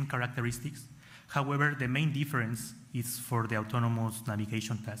have the same characteristics. However, the main difference is for the autonomous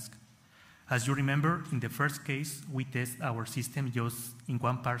navigation task. As you remember, in the first case, we test our system just in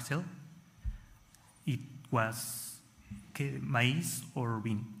one parcel. It was maize or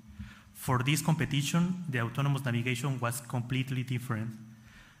bean. For this competition, the autonomous navigation was completely different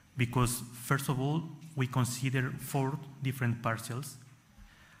because, first of all, we consider 4 different parcels.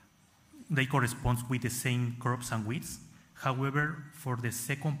 They correspond with the same crops and weeds. However, for the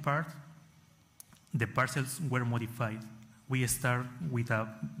second part, the parcels were modified. We start with a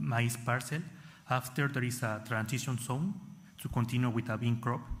maize parcel. After there is a transition zone to continue with a bean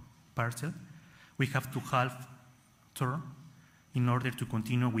crop parcel. We have to half turn in order to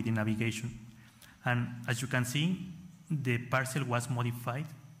continue with the navigation. And as you can see, the parcel was modified,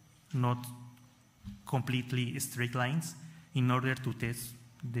 not completely straight lines, in order to test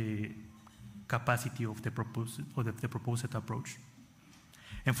the capacity of the proposed approach.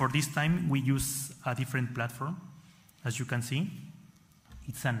 And for this time, we use a different platform. As you can see,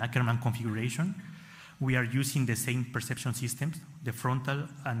 it's an Ackermann configuration. We are using the same perception systems, the frontal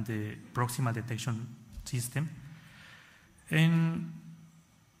and the proximal detection system. And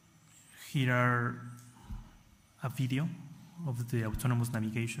here are a video of the autonomous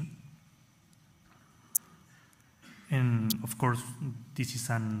navigation. And of course, this is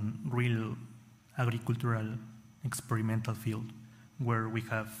a real agricultural experimental field where we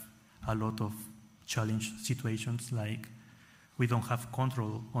have a lot of challenge situations, like we don't have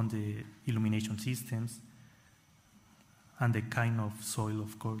control on the illumination systems, and the kind of soil,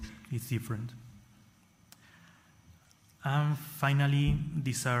 of course, is different. And finally,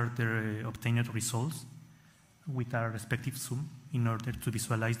 these are the obtained results with our respective zoom in order to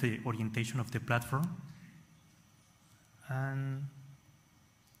visualize the orientation of the platform. And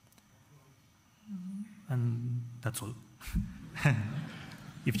that's all.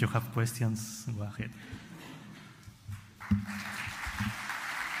 If you have questions, go ahead.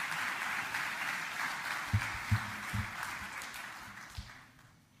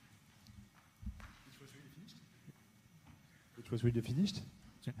 It was really finished?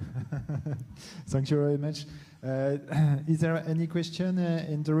 Thank you very much. Is there any question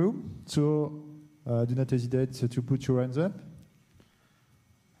in the room? So do not hesitate to put your hands up.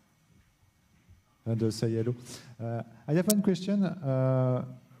 And say hello. I have one question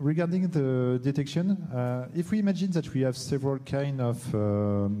regarding the detection. If we imagine that we have several kind of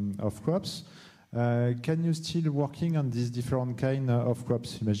crops, can you still working on these different kind of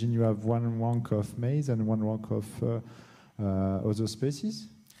crops? Imagine you have one rank of maize and one rank of other species.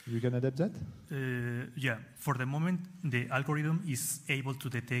 You can adapt that? Yeah, for the moment, the algorithm is able to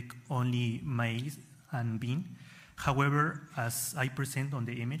detect only maize and bean. However, as I present on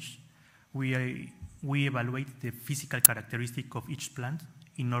the image, we evaluate the physical characteristic of each plant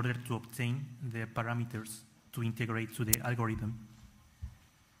in order to obtain the parameters to integrate to the algorithm.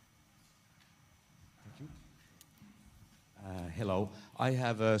 Thank you. Hello. I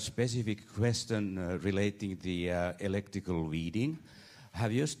have a specific question relating the electrical weeding.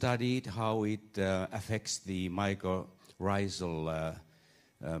 Have you studied how it affects the mycorrhizal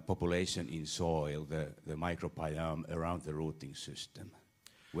population in soil, the microbiome around the rooting system,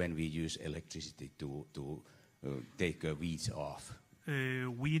 when we use electricity to take weeds off?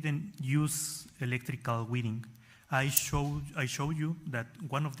 We didn't use electrical weeding. I showed you that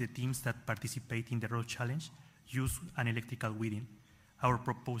one of the teams that participate in the road challenge used an electrical weeding. Our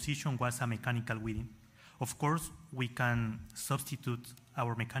proposition was a mechanical weeding. Of course, we can substitute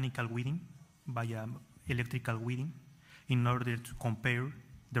our mechanical weeding by electrical weeding in order to compare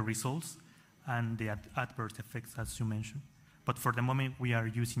the results and the adverse effects, as you mentioned. But for the moment, we are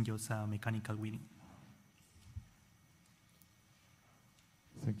using just mechanical weeding.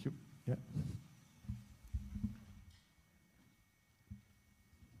 Thank you. Yeah.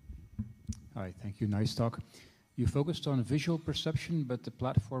 Hi, thank you. Nice talk. You focused on visual perception, but the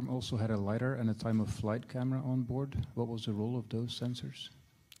platform also had a LiDAR and a time-of-flight camera on board. What was the role of those sensors?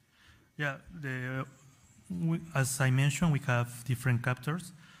 Yeah, as I mentioned, we have different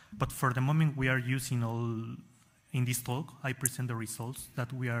captors, but for the moment we are using in this talk, I present the results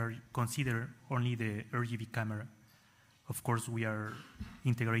that we are consider only the RGB camera. Of course, we are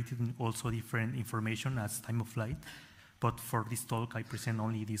integrating also different information as time of flight, but for this talk, I present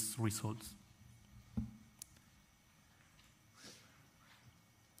only these results.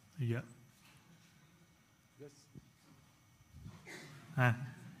 Yeah. Yes.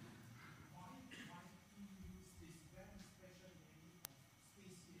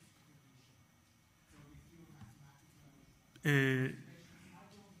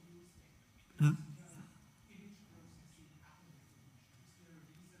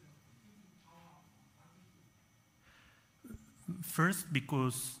 First,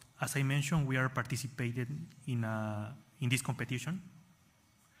 because as I mentioned, we are participating in this competition.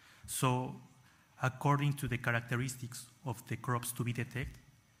 So, according to the characteristics of the crops to be detected,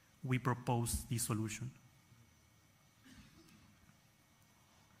 we propose this solution.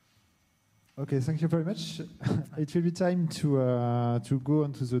 Okay, thank you very much. It will be time to go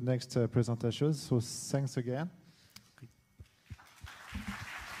on to the next presentation. So thanks again. Okay.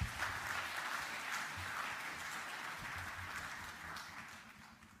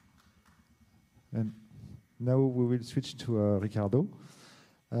 And now we will switch to Riccardo,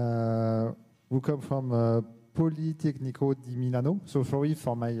 who come from Politecnico di Milano. So sorry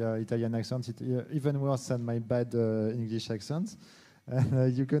for my Italian accent, it's even worse than my bad English accent.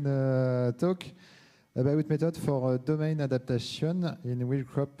 You can talk about method for domain adaptation in wheel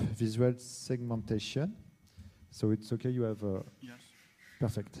crop visual segmentation. So it's okay, you have... yes.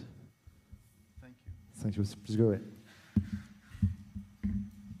 Perfect. Thank you. Thank you. Please go ahead.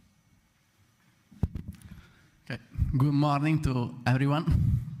 Okay. Good morning to everyone.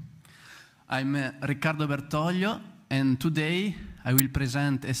 I'm Riccardo Bertoglio, and today I will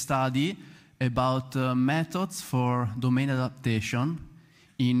present a study about methods for domain adaptation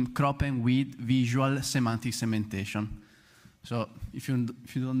in crop and weed visual semantic segmentation. So if you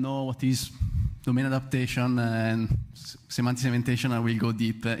don't know what is domain adaptation and semantic segmentation, I will go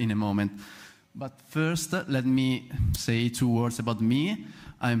deep in a moment. But first, let me say 2 words about me.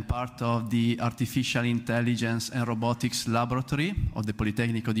 I'm part of the Artificial Intelligence and Robotics Laboratory of the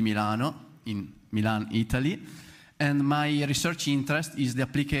Politecnico di Milano, in Milan, Italy. And my research interest is the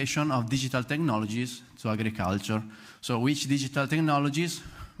application of digital technologies to agriculture. So which digital technologies?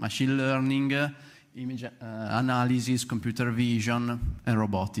 Machine learning, image analysis, computer vision, and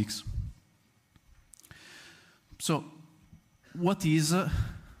robotics. So what is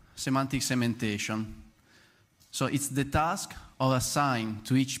semantic segmentation? So it's the task of assigning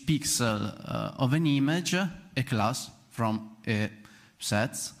to each pixel of an image a class from a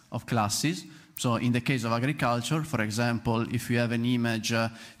set of classes. So in the case of agriculture, for example, if you have an image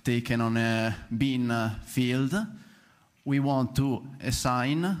taken on a bean field, we want to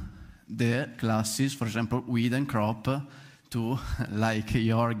assign the classes, for example, weed and crop, to, like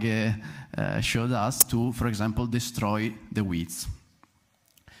Jorge showed us, to, for example, destroy the weeds.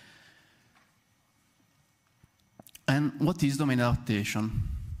 And what is domain adaptation?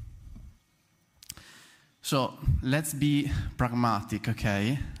 So let's be pragmatic,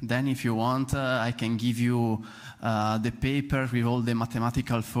 okay? Then if you want, I can give you the paper with all the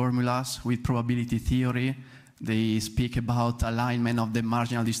mathematical formulas with probability theory. They speak about alignment of the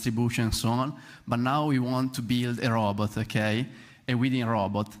marginal distribution and so on. But now we want to build a robot, okay? A weeding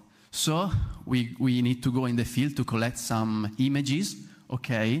robot. So we need to go in the field to collect some images,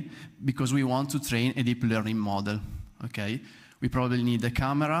 okay? Because we want to train a deep learning model, okay? We probably need a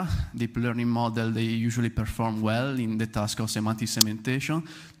camera. Deep learning model, they usually perform well in the task of semantic segmentation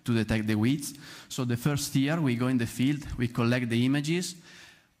to detect the weeds. So the first year we go in the field, we collect the images,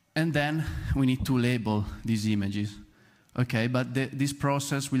 and then we need to label these images. Okay, but this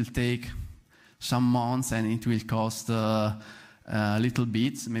process will take some months and it will cost a little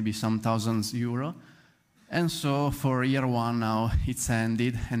bit, maybe some thousands euro. And so for year one now it's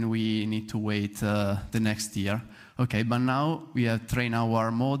ended and we need to wait the next year. Okay, but now we have trained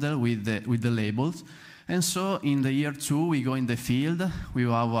our model with the labels. And so in the year 2 we go in the field with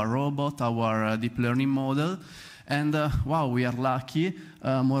our robot, our deep learning model. And wow, we are lucky.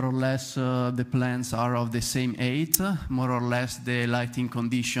 More or less the plants are of the same age. More or less the lighting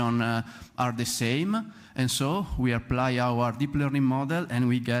conditions are the same. And so we apply our deep learning model and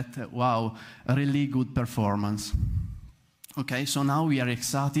we get, wow, a really good performance. Okay, so now we are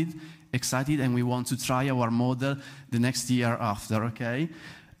excited and we want to try our model the next year after, okay?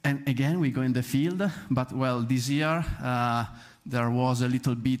 And again, we go in the field, but well, this year there was a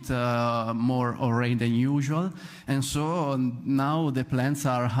little bit more rain than usual. And so now the plants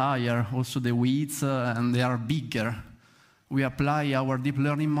are higher, also the weeds, and they are bigger. We apply our deep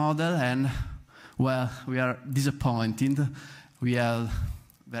learning model and, well, we are disappointed. We have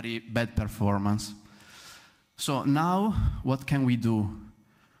very bad performance. So now, what can we do?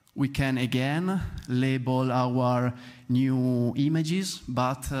 We can again label our new images,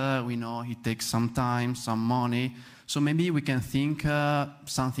 but we know it takes some time, some money. So maybe we can think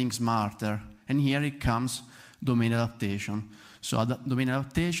something smarter. And here it comes domain adaptation. So domain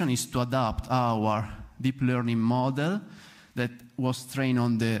adaptation is to adapt our deep learning model that was trained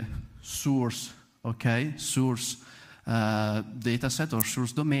on the source, okay, source data set or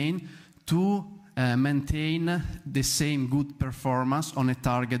source domain to maintain the same good performance on a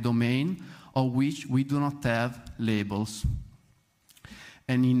target domain of which we do not have labels.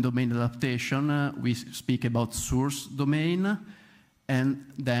 And in domain adaptation, we speak about source domain, and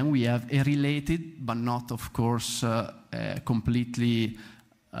then we have a related, but not, of course, completely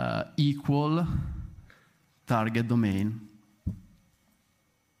equal target domain.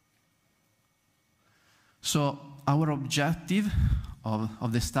 So our objective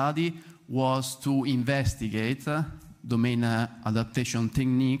of the study was to investigate domain adaptation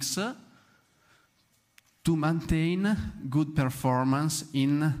techniques to maintain good performance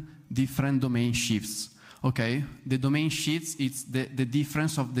in different domain shifts. Okay, the domain shifts, it's the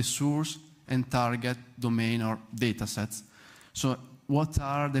difference of the source and target domain or data sets. So what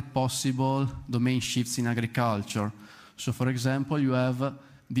are the possible domain shifts in agriculture? So for example, you have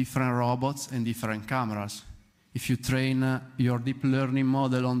different robots and different cameras. If you train your deep learning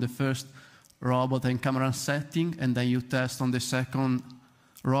model on the first robot and camera setting, and then you test on the second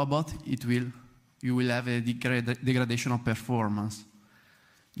robot, you will have a degradation of performance.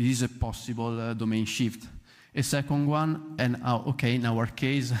 This is a possible domain shift. A second one, and okay, in our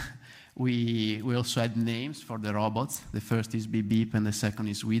case, we also had names for the robots. The first is Beep Beep, and the second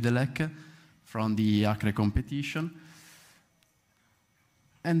is Widelek from the Acre competition.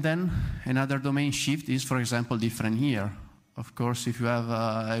 And then another domain shift is, for example, different here. Of course, if you have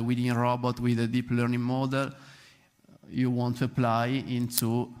a weeding robot with a deep learning model, you want to apply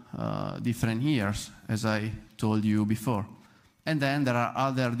into different years, as I told you before. And then there are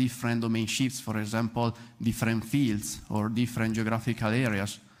other different domain shifts, for example, different fields or different geographical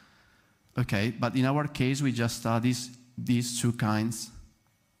areas. Okay, but in our case, we just study these two kinds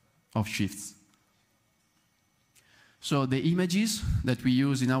of shifts. So the images that we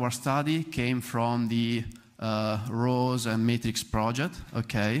use in our study came from the ROSE and Matrix project,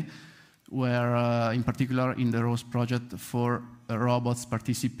 okay, where in particular in the ROSE project 4 robots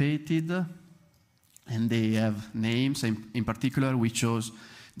participated, and they have names. In particular, we chose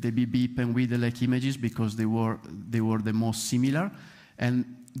the BBIP and Widelec images because they were the most similar.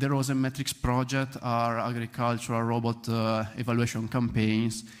 And the ROSE and Matrix project are agricultural robot evaluation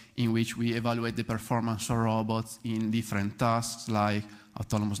campaigns in which we evaluate the performance of robots in different tasks like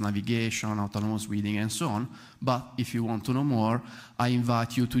autonomous navigation, autonomous weeding, and so on. But if you want to know more, I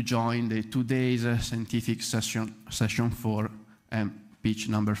invite you to join the 2 days scientific session 4 and pitch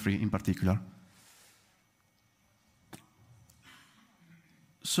number 3 in particular.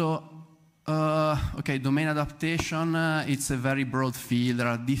 So, okay, domain adaptation, it's a very broad field. There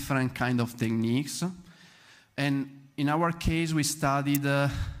are different kinds of techniques. And in our case, we studied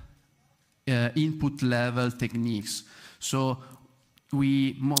input level techniques. So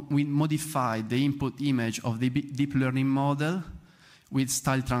we modified the input image of the deep learning model with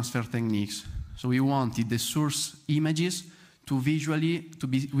style transfer techniques. So we wanted the source images to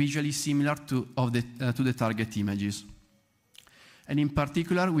be visually similar to the target images. And in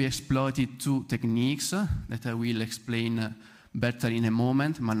particular, we exploited 2 techniques that I will explain better in a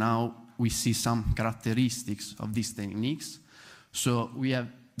moment, but now we see some characteristics of these techniques. So we have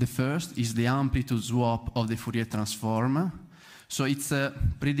the first is the amplitude swap of the Fourier transform. So it's a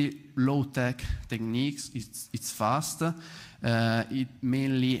pretty low-tech technique. It's fast. It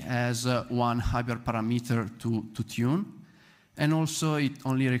mainly has 1 hyperparameter to tune. And also, it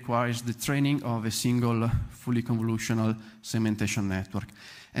only requires the training of a single fully convolutional segmentation network.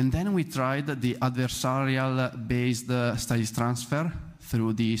 And then we tried the adversarial-based style transfer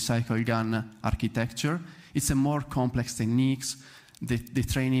through the cycle gun architecture. It's a more complex technique. The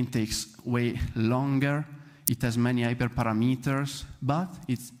training takes way longer. It has many hyperparameters, but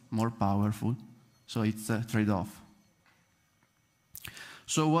it's more powerful. So it's a trade-off.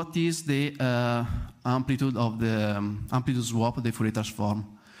 So what is the amplitude of the amplitude swap of the Fourier transform?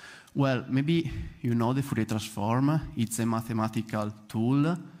 Well, maybe you know the Fourier transform. It's a mathematical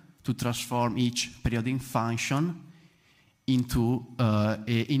tool to transform each periodic function into an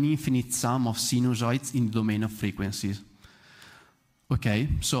infinite sum of sinusoids in the domain of frequencies. Okay,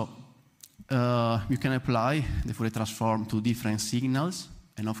 so you can apply the Fourier transform to different signals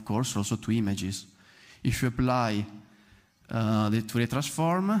and, of course, also to images. If you apply the Fourier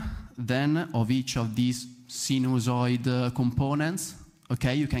transform, then of each of these sinusoid components,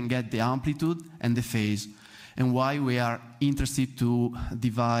 okay, you can get the amplitude and the phase. And why we are interested to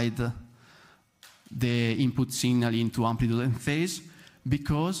divide the input signal into amplitude and phase?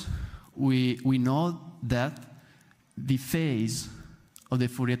 Because we know that the phase of the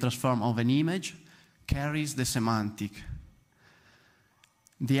Fourier transform of an image carries the semantic.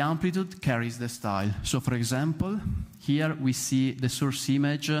 The amplitude carries the style. So, for example, here we see the source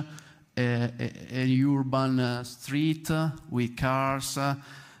image, a urban street with cars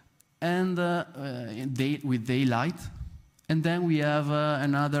and with daylight. And then we have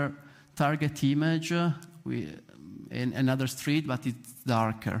another target image, another street, but it's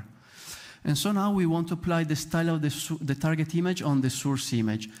darker. And so now we want to apply the style of the target image on the source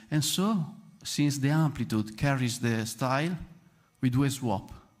image. And so, since the amplitude carries the style, we do a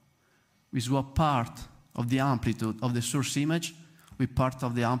swap. We swap part of the amplitude of the source image with part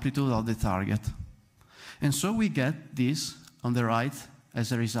of the amplitude of the target. And so we get this on the right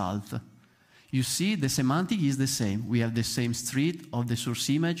as a result. You see, the semantic is the same. We have the same street of the source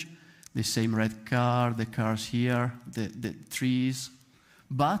image, the same red car, the cars here, the trees.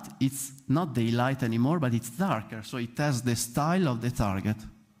 But it's not daylight anymore, but it's darker. So it has the style of the target.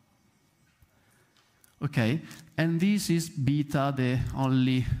 Okay, and this is beta,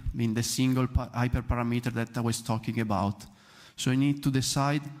 the single hyperparameter that I was talking about. So you need to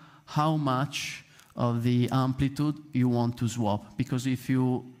decide how much of the amplitude you want to swap, because if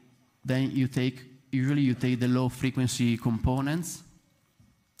you usually you take the low frequency components.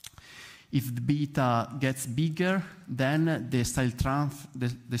 If the beta gets bigger, then the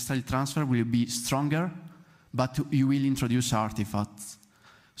style transfer will be stronger, but you will introduce artifacts.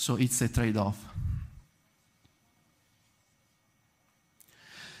 So it's a trade-off.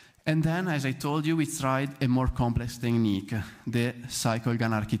 And then, as I told you, we tried a more complex technique, the cycle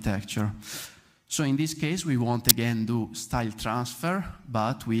gun architecture. So in this case, we won't again do style transfer,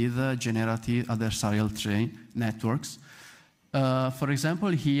 but with generative adversarial train networks. For example,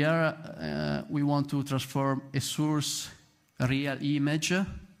 here we want to transform a source real image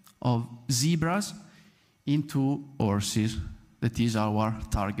of zebras into horses. That is our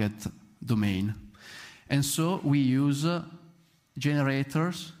target domain. And so we use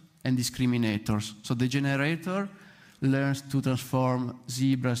generators and discriminators. So the generator learns to transform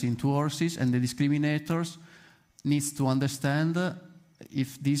zebras into horses, and the discriminators needs to understand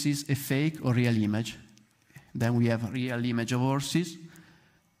if this is a fake or real image. Then we have a real image of horses,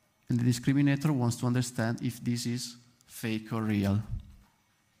 and the discriminator wants to understand if this is fake or real.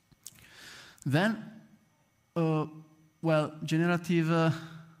 Then, well, generative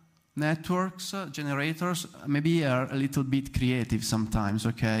networks, generators, maybe are a little bit creative sometimes,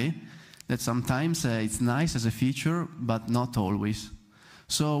 okay? That sometimes it's nice as a feature, but not always.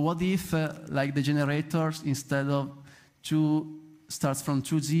 So what if, like the generators, instead of starts from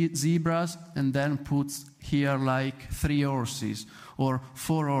 2 zebras and then puts here like 3 horses or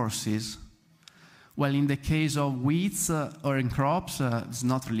 4 horses? Well, in the case of wheats or in crops, it's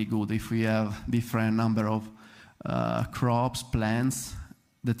not really good if we have different number of crops, plants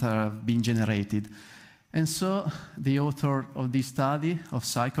that are being generated. And so the author of this study of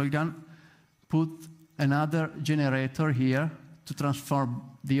CycleGun put another generator here to transform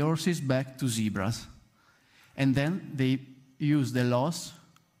the horses back to zebras. And then they use the loss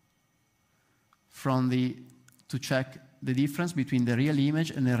to check the difference between the real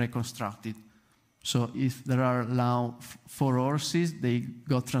image and the reconstructed. So if there are now 4 horses, they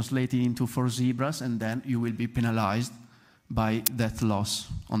got translated into 4 zebras, and then you will be penalized by that loss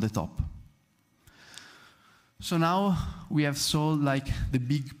on the top. So now we have solved like the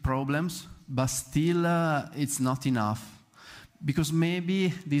big problems, but still it's not enough. Because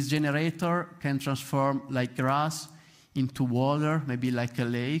maybe this generator can transform like grass into water, maybe like a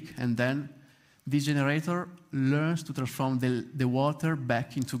lake, and then this generator learns to transform the water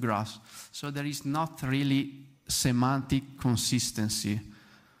back into grass. So there is not really semantic consistency.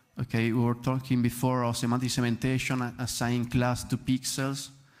 Okay, we were talking before of semantic segmentation, assigning class to pixels.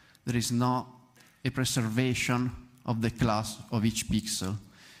 There is not a preservation of the class of each pixel.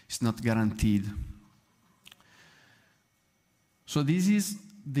 It's not guaranteed. So this is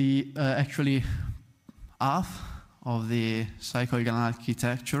the actually half of the CycleGun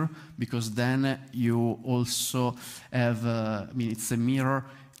architecture, because then you also have, I mean, it's a mirror,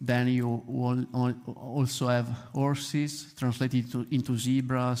 then you will also have horses translated into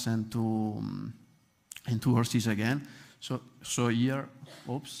zebras and to horses again. So here,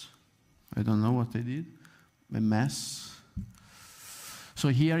 oops, I don't know what I did, a mess. So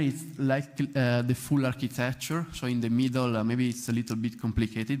here it's like the full architecture. So in the middle, maybe it's a little bit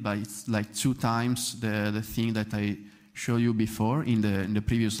complicated, but it's like 2 times the thing that I showed you before in the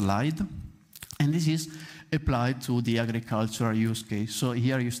previous slide. And this is applied to the agricultural use case. So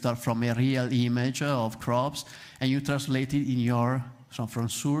here you start from a real image of crops, and you translate it from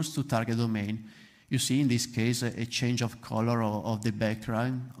source to target domain. You see in this case a change of color of the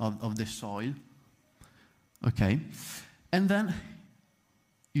background of the soil. Okay, and then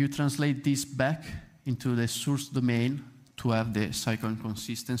you translate this back into the source domain to have the cycle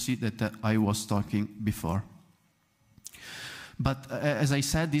consistency that I was talking before. But as I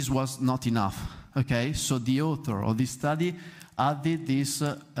said, this was not enough. Okay, so the author of this study added this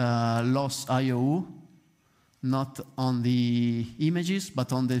loss IOU, not on the images,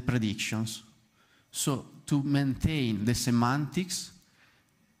 but on the predictions. So to maintain the semantics,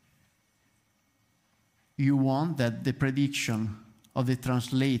 you want that the prediction of the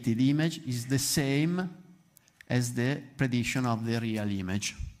translated image is the same as the prediction of the real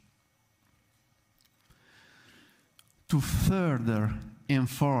image. To further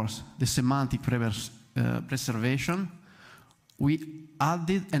enforce the semantic preservation, we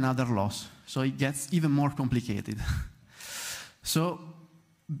added another loss, so it gets even more complicated. So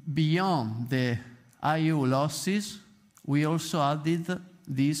beyond the IU losses, we also added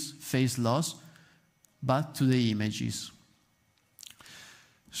this phase loss, but to the images.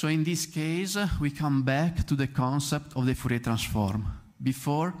 So in this case, we come back to the concept of the Fourier transform.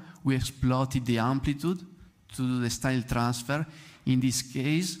 Before, we exploited the amplitude to do the style transfer. In this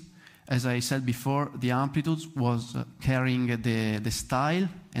case, as I said before, the amplitude was carrying the style,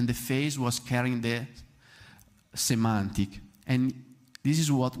 and the phase was carrying the semantic. And this is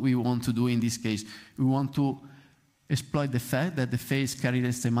what we want to do in this case. We want to exploit the fact that the phase carries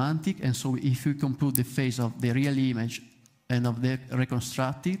the semantic, and so if we compute the phase of the real image and of the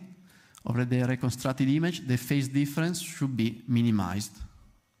reconstructed image, the phase difference should be minimized.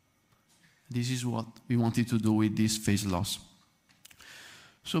 This is what we wanted to do with this phase loss.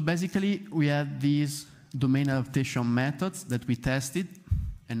 So basically, we had these domain adaptation methods that we tested,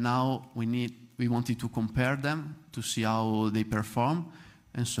 and now we wanted to compare them to see how they perform.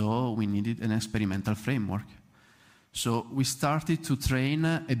 and so we needed an experimental framework. So we started to train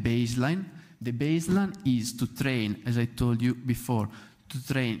a baseline. The baseline is to train, as I told you before, to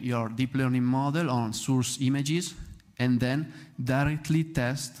train your deep learning model on source images and then directly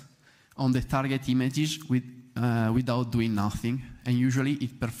test on the target images without doing nothing. And usually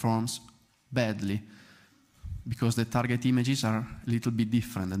it performs badly because the target images are a little bit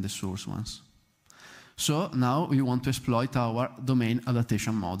different than the source ones. So now we want to exploit our domain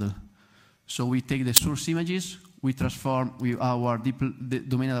adaptation model. So we take the source images, we transform with our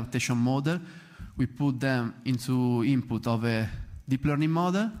domain adaptation model, we put them into input of a deep learning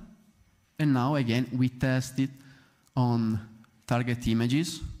model, and now again we test it on target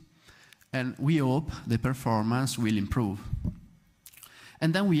images, and we hope the performance will improve.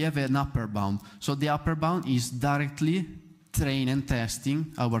 And then we have an upper bound. So the upper bound is directly train and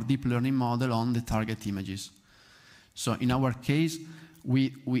testing our deep learning model on the target images. So in our case,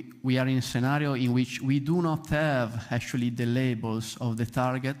 we are in a scenario in which we do not have actually the labels of the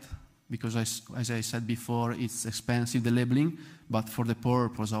target, because as I said before, it's expensive, the labeling, but for the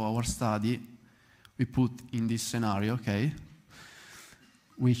purpose of our study, we put in this scenario, okay,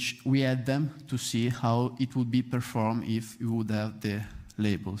 which we add them to see how it would be performed if we would have the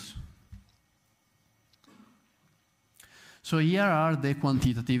labels. So here are the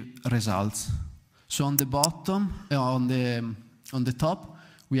quantitative results. So on the bottom, on the top,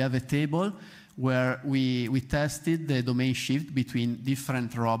 we have a table where we tested the domain shift between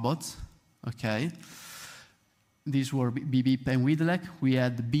different robots. Okay, these were Beep and Widlek. We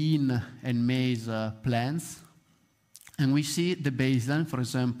had bean and maize plants, and we see the baseline. For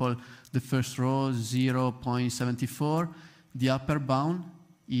example, the first row 0.74. The upper bound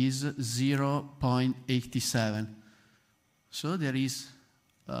is 0.87. So there is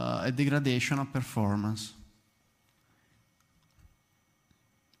a degradation of performance.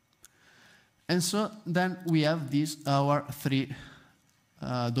 And so then we have our three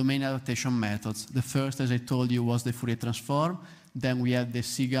domain adaptation methods. The first, as I told you, was the Fourier transform. Then we have the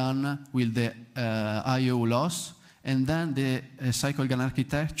CGAN with the IO loss. And then the cycle GAN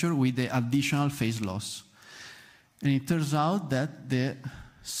architecture with the additional phase loss. And it turns out that the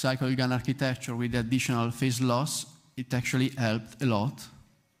cycle GAN architecture with the additional phase loss, it actually helped a lot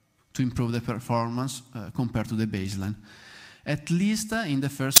to improve the performance compared to the baseline. At least in the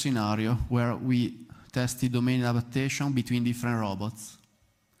first scenario where we tested domain adaptation between different robots.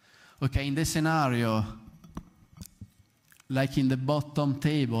 Okay, in the scenario, like in the bottom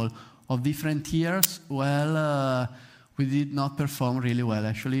table of different years, well, we did not perform really well,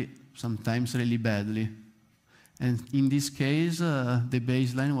 actually, sometimes really badly. And in this case, the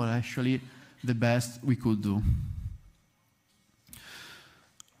baseline was actually the best we could do.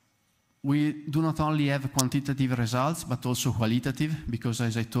 We do not only have quantitative results, but also qualitative, because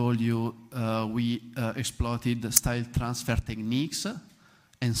as I told you, we exploited style transfer techniques,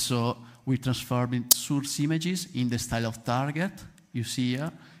 and so we transformed source images in the style of target. You see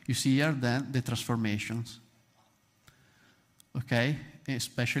here then the transformations. Okay,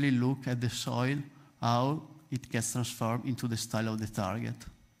 especially look at the soil, how it gets transformed into the style of the target.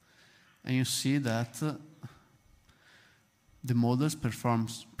 And you see that the models perform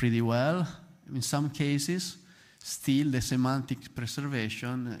pretty well. In some cases, still the semantic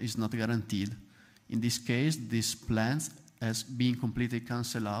preservation is not guaranteed. In this case, this plant has been completely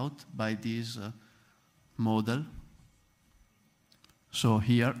cancelled out by this model. So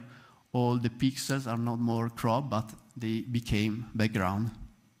here, all the pixels are not more cropped, but they became background.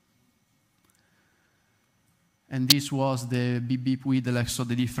 And this was the Beep Widlek, so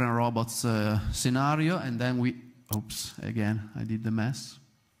the different robots scenario, and then we, oops, again, I did the mess.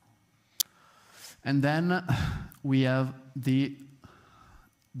 And then we have the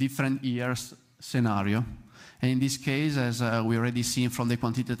different years scenario. And in this case, as we already seen from the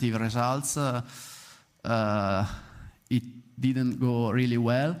quantitative results, it didn't go really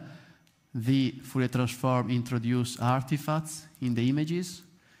well. The Fourier transform introduced artifacts in the images,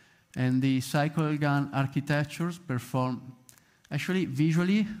 and the cycle GAN architectures perform, actually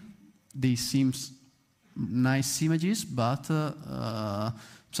visually, they seem nice images, but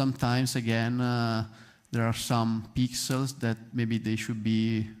sometimes, again, there are some pixels that maybe they should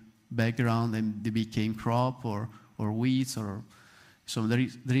be background and they became crop or weeds, or so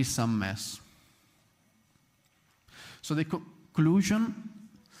there is some mess. So the conclusion,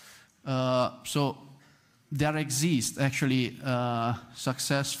 so there exist actually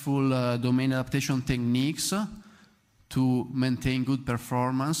successful domain adaptation techniques to maintain good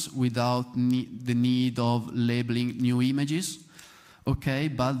performance without the need of labeling new images, okay,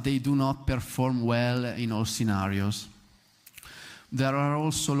 but they do not perform well in all scenarios. There are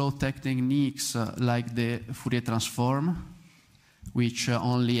also low-tech techniques like the Fourier transform, which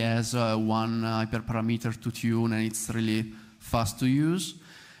only has one hyperparameter to tune, and it's really fast to use.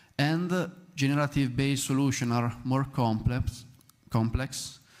 And generative-based solutions are more complex,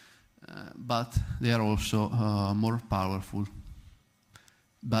 but they are also more powerful.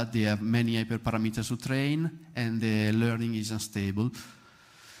 But they have many hyperparameters to train, and the learning is unstable.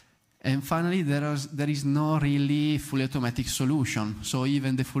 And finally, there is no really fully automatic solution. So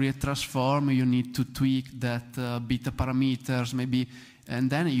even the Fourier transform, you need to tweak that beta parameters, maybe, and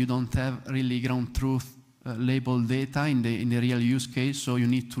then you don't have really ground truth labeled data in the real use case. So you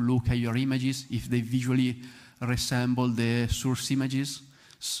need to look at your images if they visually resemble the source images.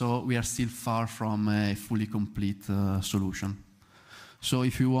 So we are still far from a fully complete solution. So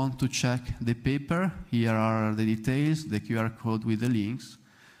if you want to check the paper, here are the details, the QR code with the links.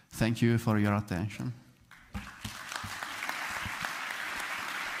 Thank you for your attention.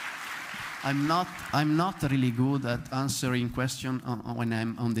 I'm not really good at answering questions when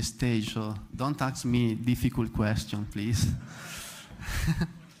I'm on the stage, so don't ask me difficult questions, please.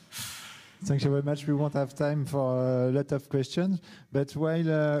 Thank you very much. We won't have time for a lot of questions, but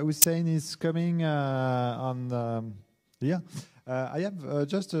while Houssein is coming I have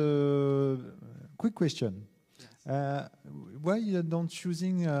just a quick question. Why you don't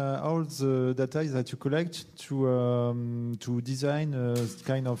using all the data that you collect to design a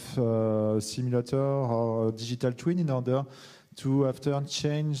kind of simulator or digital twin in order to after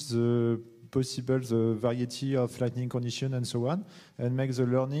change the variety of lightning condition and so on, and make the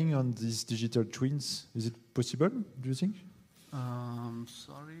learning on these digital twins? Is it possible, do you think?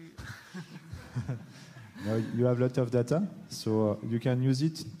 Sorry. No, you have a lot of data, so you can use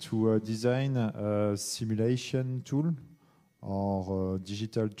it to design a simulation tool or a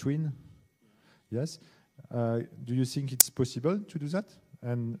digital twin. Yes. Do you think it's possible to do that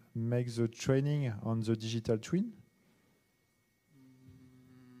and make the training on the digital twin?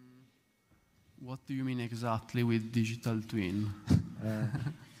 What do you mean exactly with digital twin?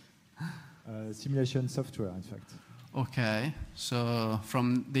 Simulation software, in fact. Okay, so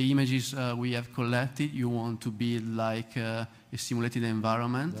from the images we have collected, you want to build like a simulated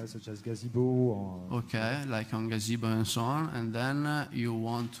environment? Yeah, such as gazebo. Or okay, like on gazebo and so on, and then you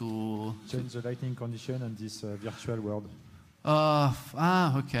want to change the lighting condition in this virtual world.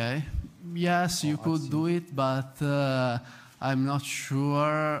 Okay. Yes, you could do it, but I'm not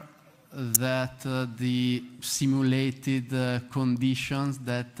sure that the simulated conditions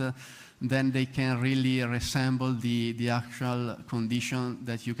that then they can really resemble the actual condition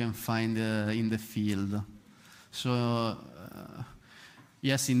that you can find in the field. So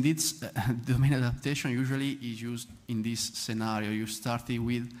yes, indeed, domain adaptation usually is used in this scenario. You start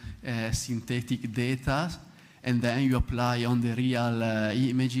with synthetic data, and then you apply on the real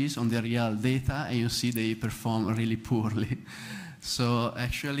images, on the real data, and you see they perform really poorly. So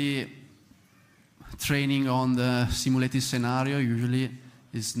actually, training on the simulated scenario usually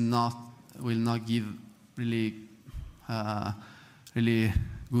will not give really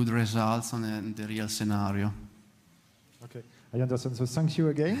good results on the real scenario. Okay, I understand. So thank you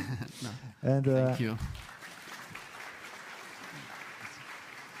again. No, and thank you.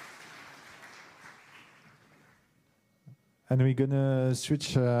 And we're going to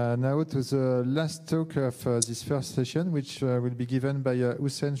switch now to the last talk of this first session, which will be given by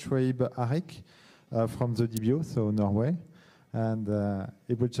Houssein Chouaib Harik from the DBO, so Norway. And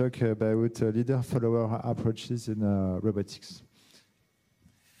he will talk about leader-follower approaches in robotics.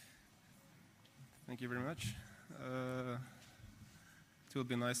 Thank you very much. It will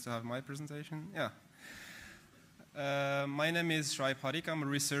be nice to have my presentation. Yeah. My name is Chouaib Harik. I'm a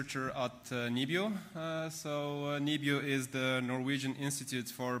researcher at NIBIO. NIBIO is the Norwegian Institute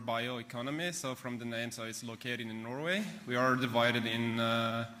for Bioeconomy. So from the name, so it's located in Norway. We are divided in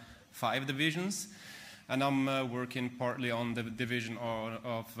 5 divisions. And I'm working partly on the division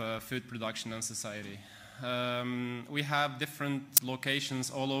of food production and society. We have different locations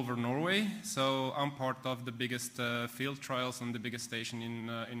all over Norway. So I'm part of the biggest field trials and the biggest station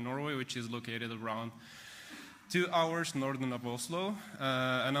in Norway, which is located around 2 hours northern of Oslo.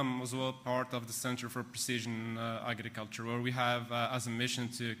 And I'm as well part of the Center for Precision Agriculture, where we have as a mission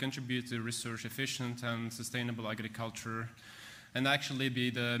to contribute to research efficient and sustainable agriculture, and actually be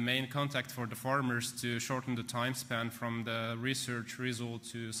the main contact for the farmers to shorten the time span from the research result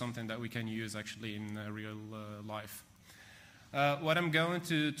to something that we can use actually in real life. What I'm going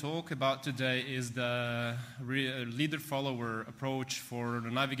to talk about today is the leader-follower approach for the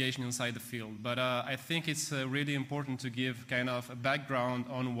navigation inside the field. But I think it's really important to give kind of a background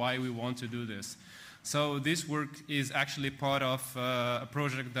on why we want to do this. So this work is actually part of a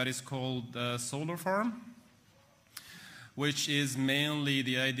project that is called Solar Farm, which is mainly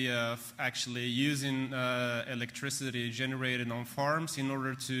the idea of actually using electricity generated on farms in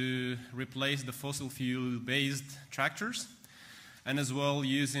order to replace the fossil fuel-based tractors, and as well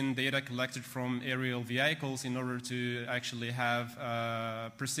using data collected from aerial vehicles in order to actually have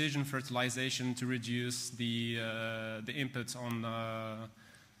precision fertilization to reduce the inputs on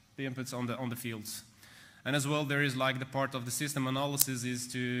the fields. And as well, there is like the part of the system analysis is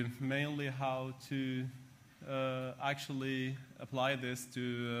to mainly how to actually apply this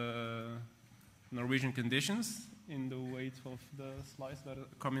to Norwegian conditions in the weight of the slides that are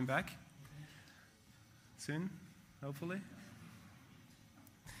coming back soon, hopefully.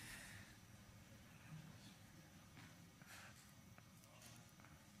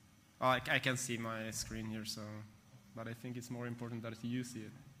 Oh, I can see my screen here, so, but I think it's more important that you see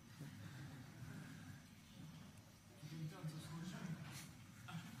it.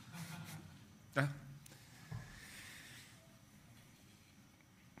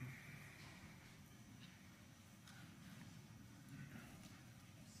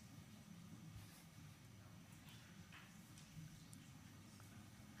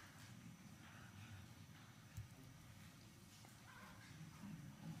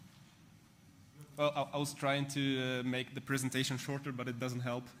 Well, I was trying to make the presentation shorter, but it doesn't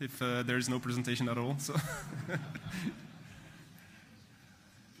help if there is no presentation at all. So,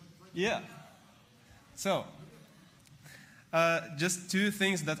 yeah. So, just two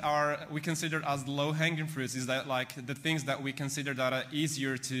things that we consider as low-hanging fruits is that like the things that we consider that are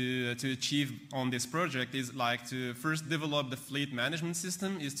easier to achieve on this project is like to first develop the fleet management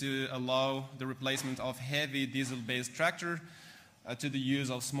system, is to allow the replacement of heavy diesel-based tractor to the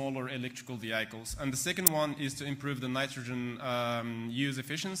use of smaller electrical vehicles. And the second one is to improve the nitrogen use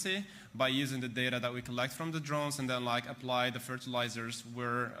efficiency by using the data that we collect from the drones and then like apply the fertilizers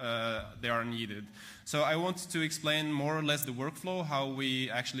where they are needed. So I want to explain more or less the workflow, how we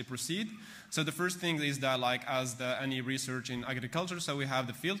actually proceed. So the first thing is that like as any research in agriculture, so we have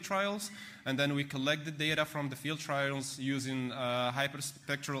the field trials, and then we collect the data from the field trials using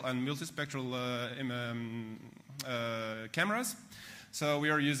hyperspectral and multispectral cameras. So we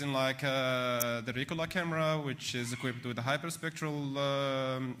are using like the Ricola camera, which is equipped with the hyperspectral,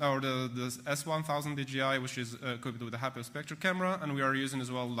 or the S1000 DJI, which is equipped with the hyperspectral camera, and we are using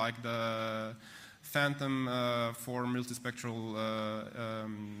as well like the Phantom for multispectral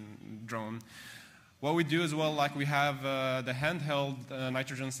drone. What we do as well, like we have the handheld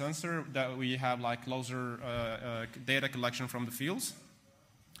nitrogen sensor that we have like closer data collection from the fields.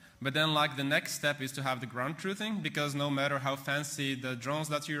 But then like the next step is to have the ground truthing, because no matter how fancy the drones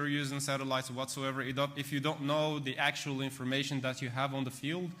that you're using, satellites whatsoever, if you don't know the actual information that you have on the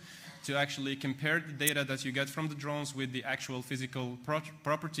field, to actually compare the data that you get from the drones with the actual physical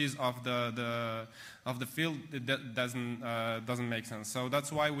properties of the field, that doesn't make sense. So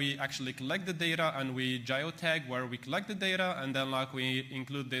that's why we actually collect the data and we geotag where we collect the data, and then like we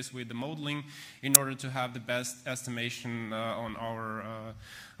include this with the modeling in order to have the best estimation on our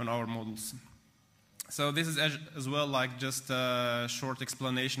models. So this is as well like just a short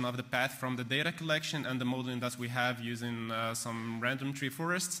explanation of the path from the data collection and the modeling that we have using some random tree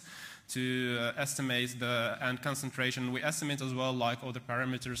forests to estimate the end concentration. We estimate as well like other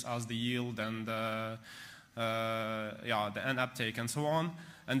parameters as the yield and the end uptake and so on.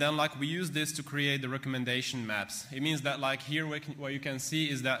 And then like we use this to create the recommendation maps. It means that like here what you can see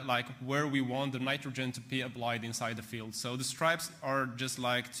is that like where we want the nitrogen to be applied inside the field. So the stripes are just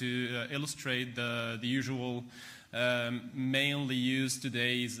like to illustrate the usual mainly used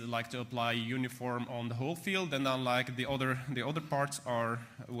today is like to apply uniform on the whole field, and then like the other parts are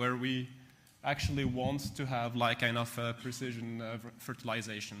where we actually want to have like kind of precision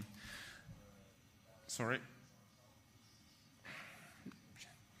fertilization. Sorry.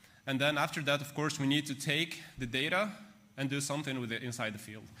 And then after that, of course, we need to take the data and do something with it inside the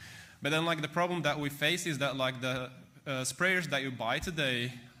field. But then like the problem that we face is that like the sprayers that you buy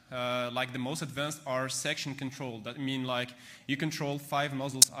today, like the most advanced are section controlled. That means like you control 5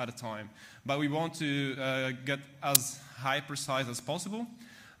 nozzles at a time. But we want to get as high precise as possible.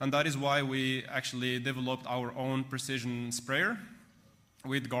 And that is why we actually developed our own precision sprayer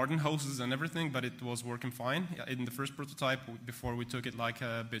with garden hoses and everything, but it was working fine in the first prototype before we took it like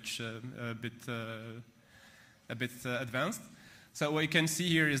a bit advanced. So what you can see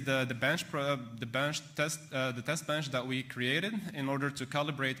here is the test bench that we created in order to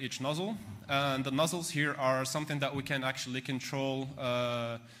calibrate each nozzle. And the nozzles here are something that we can actually control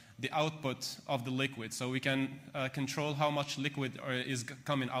the output of the liquid. So we can control how much liquid is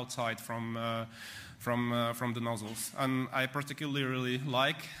coming outside from the nozzles. And I particularly really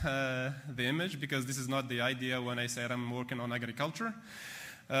like the image because this is not the idea when I said I'm working on agriculture.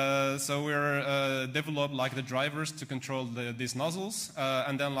 So we're developed like the drivers to control these nozzles.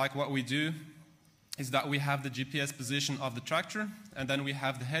 And then like what we do is that we have the GPS position of the tractor, and then we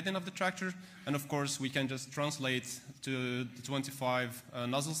have the heading of the tractor, and of course we can just translate to the 25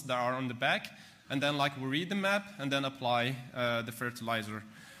 nozzles that are on the back, and then like we read the map and then apply the fertilizer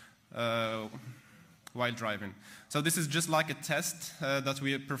while driving. So this is just like a test that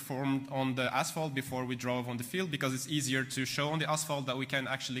we performed on the asphalt before we drove on the field, because it's easier to show on the asphalt that we can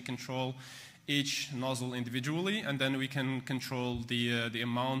actually control each nozzle individually, and then we can control the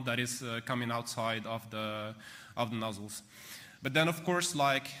amount that is coming outside of the nozzles. But then, of course,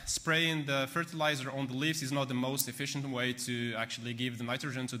 like spraying the fertilizer on the leaves is not the most efficient way to actually give the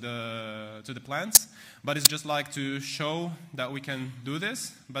nitrogen to the plants. But it's just like to show that we can do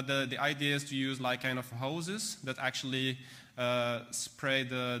this. But the idea is to use like kind of hoses that actually spray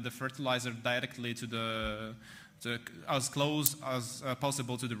the fertilizer directly to as close as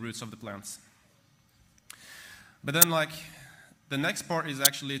possible to the roots of the plants. But then, like, the next part is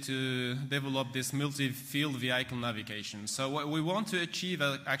actually to develop this multi-field vehicle navigation. So what we want to achieve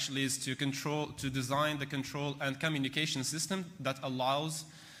actually is to design the control and communication system that allows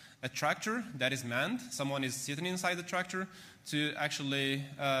a tractor that is manned, someone is sitting inside the tractor, to actually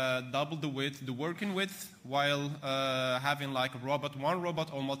double the width, the working width, while having like one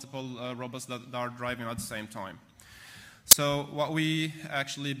robot or multiple robots that are driving at the same time. So what we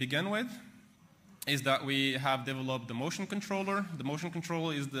actually begin with is that we have developed the motion controller. The motion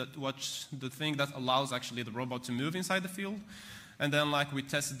controller is the thing that allows actually the robot to move inside the field. And then like we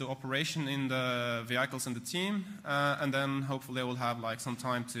tested the operation in the vehicles in the team, and then hopefully I will have like some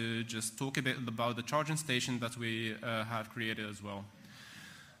time to just talk a bit about the charging station that we have created as well.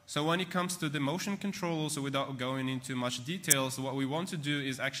 So when it comes to the motion control, so without going into much details, what we want to do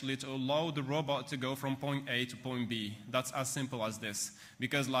is actually to allow the robot to go from point A to point B. That's as simple as this.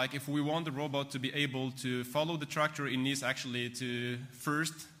 Because like if we want the robot to be able to follow the tractor, it needs actually to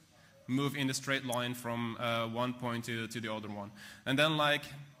first move in a straight line from one point to the other one. And then like,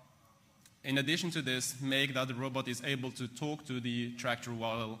 in addition to this, make that the robot is able to talk to the tractor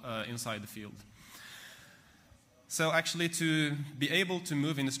while inside the field. So actually to be able to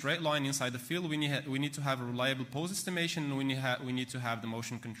move in a straight line inside the field, we need to have a reliable pose estimation, and we need to have the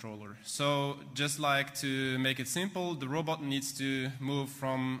motion controller. So just like to make it simple, the robot needs to move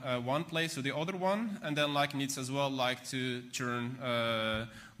from one place to the other one, and then like needs as well like to turn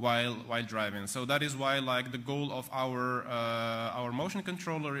while driving. So that is why like the goal of our motion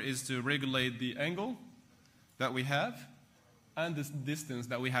controller is to regulate the angle that we have and the distance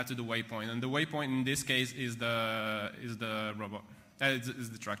that we have to the waypoint. And the waypoint in this case is the robot, is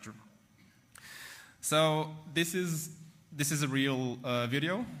the tractor. So this is a real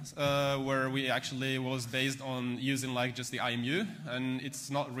video where we actually was based on using like just the IMU, and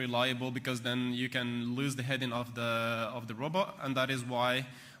it's not reliable because then you can lose the heading of the robot, and that is why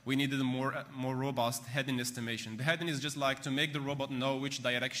we needed a more robust heading estimation. The heading is just like to make the robot know which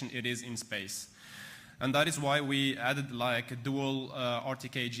direction it is in space. And that is why we added like a dual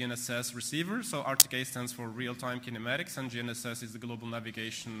RTK GNSS receiver. So RTK stands for real-time kinematics, and GNSS is the global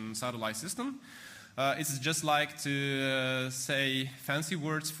navigation satellite system. It's just like to say fancy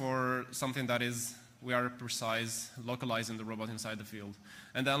words for something that is, we are precise, localizing the robot inside the field.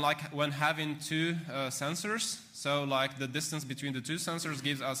 And then like when having two sensors, so like the distance between the two sensors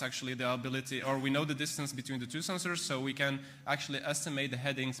gives us actually the ability, or we know the distance between the two sensors, so we can actually estimate the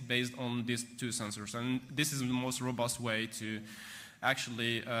headings based on these two sensors. And this is the most robust way to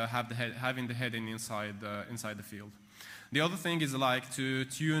actually having the heading inside the field. The other thing is like to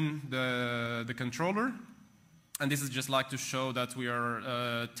tune the controller. And this is just like to show that we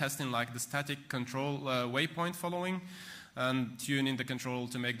are testing like the static control waypoint following and tuning the control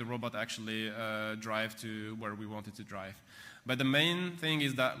to make the robot actually drive to where we want it to drive. But the main thing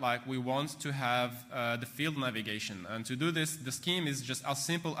is that like we want to have the field navigation. And to do this, the scheme is just as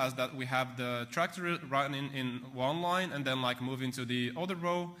simple as that we have the tractor running in one line and then like moving to the other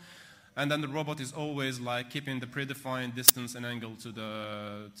row. And then the robot is always like keeping the predefined distance and angle to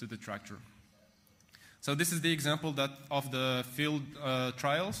the tractor. So this is the example of the field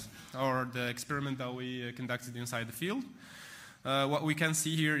trials, or the experiment that we conducted inside the field. What we can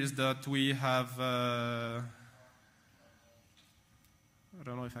see here is that we have, I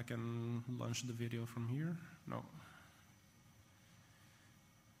don't know if I can launch the video from here. No.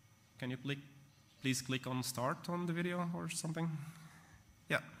 Can you please click on start on the video or something?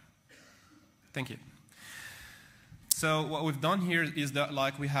 Yeah, Thank you. So what we've done here is that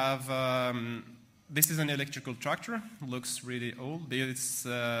like we have, this is an electrical tractor, looks really old. It's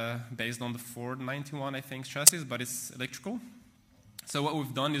based on the Ford 91, I think, chassis, but it's electrical. So what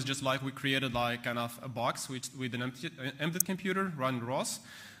we've done is just like we created like kind of a box with an embedded computer running ROS,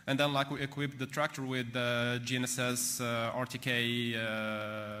 and then like we equipped the tractor with the GNSS RTK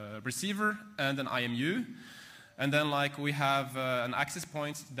receiver and an IMU. And then like we have an access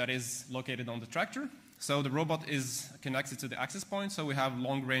point that is located on the tractor. So the robot is connected to the access point, so we have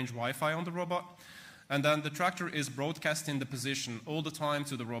long-range Wi-Fi on the robot. And then the tractor is broadcasting the position all the time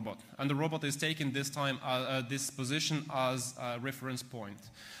to the robot. And the robot is taking this position as a reference point.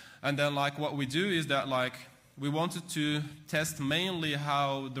 And then like what we do is that like we wanted to test mainly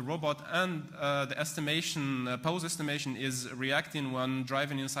how the robot and the estimation, pose estimation is reacting when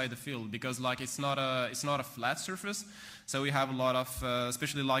driving inside the field, because like it's not a flat surface. So we have a lot of,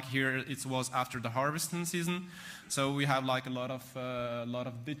 especially like here, it was after the harvesting season. So we have like a lot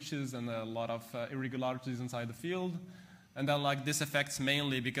of ditches and a lot of irregularities inside the field. And then like this affects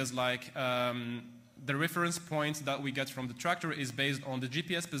mainly because like the reference point that we get from the tractor is based on the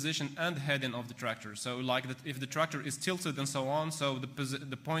GPS position and heading of the tractor. So like that if the tractor is tilted and so on, so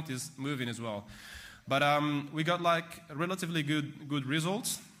the point is moving as well. But we got like relatively good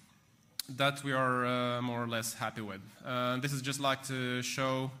results that we are more or less happy with. This is just like to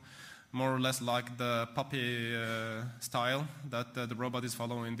show more or less like the puppy style that the robot is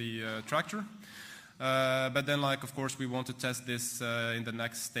following the tractor. But then, like, of course, we want to test this in the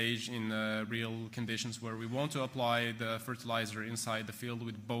next stage in real conditions where we want to apply the fertilizer inside the field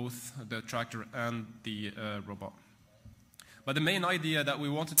with both the tractor and the robot. But the main idea that we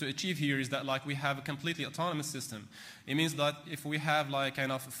wanted to achieve here is that, like, we have a completely autonomous system. It means that if we have, like,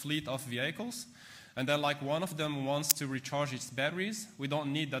 kind of a fleet of vehicles, and then, like, one of them wants to recharge its batteries, we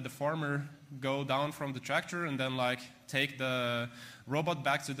don't need that the farmer go down from the tractor and then, like, take the robot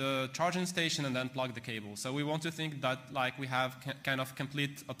back to the charging station and then plug the cable. So we want to think that, like, we have kind of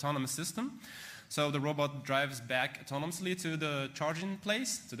complete autonomous system. So the robot drives back autonomously to the charging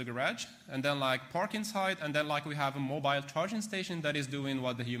place, to the garage, and then, like, park inside, and then, like, we have a mobile charging station that is doing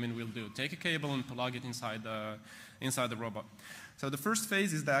what the human will do. Take a cable and plug it inside the robot. So the first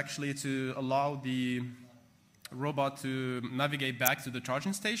phase is actually to allow the robot to navigate back to the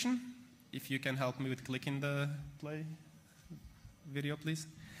charging station. If you can help me with clicking the play video, please.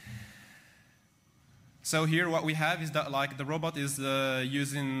 So here what we have is that, like, the robot is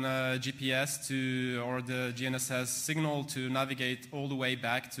using GPS or the GNSS signal to navigate all the way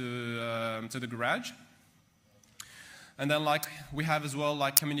back to the garage. And then, like, we have as well,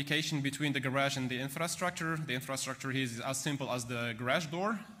 like, communication between the garage and the infrastructure. The infrastructure is as simple as the garage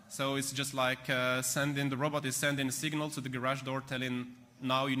door. So it's just like the robot is sending a signal to the garage door telling,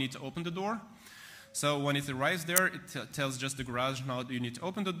 now you need to open the door. So when it arrives there, it tells just the garage, now you need to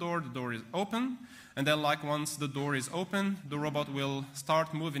open the door is open. And then, like, once the door is open, the robot will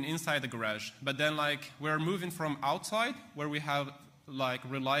start moving inside the garage. But then, like, we're moving from outside, where we have, like,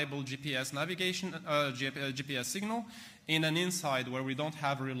 reliable GPS navigation, GPS signal, in an inside where we don't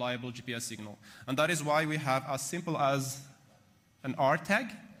have a reliable GPS signal. And that is why we have as simple as an R tag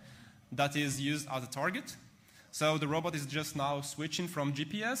that is used as a target. So the robot is just now switching from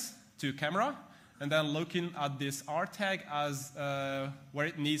GPS to camera, and then looking at this R tag as where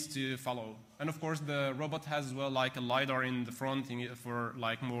it needs to follow. And of course, the robot has as well, like, a LiDAR in the front for,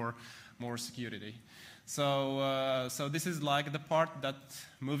 like, more security. So this is, like, the part that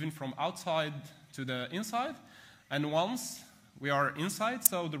moving from outside to the inside. And once we are inside,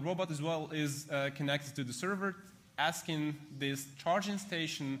 so the robot as well is connected to the server, asking this charging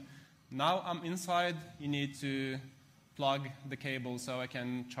station, now I'm inside, you need to plug the cable so I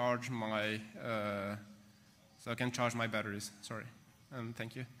can charge my batteries. Sorry,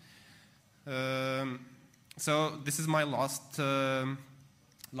 thank you. So this is my last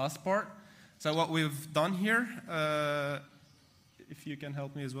part. So what we've done here, if you can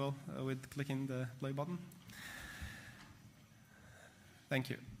help me as well with clicking the play button. Thank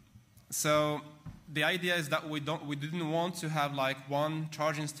you. So the idea is that we didn't want to have, like, one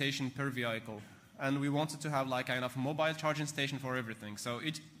charging station per vehicle, and we wanted to have, like, kind of a mobile charging station for everything. So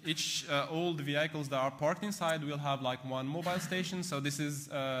all the vehicles that are parked inside will have, like, one mobile station. So this is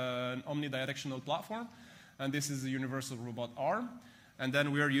an omnidirectional platform, and this is a universal robot arm. And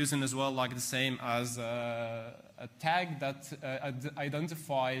then we are using as well, like, the same as a tag that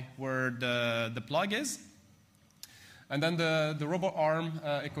identify where the plug is. And then the robot arm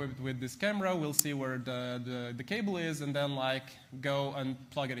equipped with this camera will see where the cable is, and then, like, go and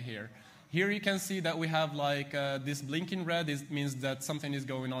plug it here. Here you can see that we have, like, this blinking red. It means that something is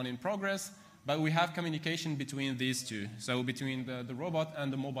going on in progress. but we have communication between these two, so between the robot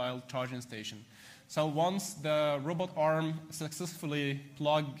and the mobile charging station. So once the robot arm successfully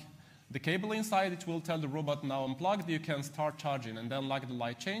plugs the cable inside, it will tell the robot now unplugged, you can start charging, and then like the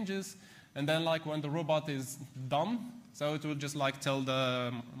light changes, and then like when the robot is done, so it will just like tell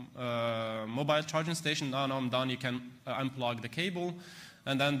the mobile charging station, now I'm done, you can unplug the cable,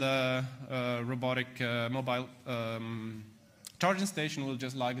 and then the robotic mobile charging station will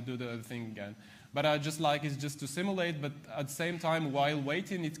just like do the thing again. But just like it's just to simulate, but at the same time, while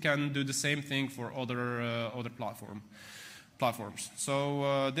waiting, it can do the same thing for other platforms.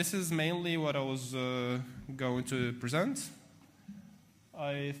 So this is mainly what I was going to present.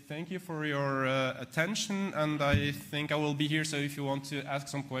 I thank you for your attention, and I think I will be here, so if you want to ask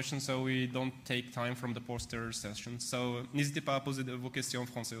some questions, so we don't take time from the poster session. So n'hésitez pas à poser vos questions en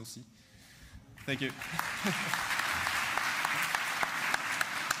français aussi. Thank you.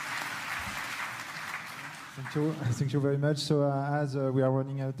 Thank you very much. So as we are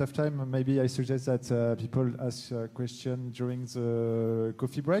running out of time, maybe I suggest that people ask a question during the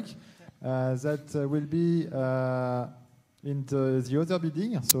coffee break. That will be in the other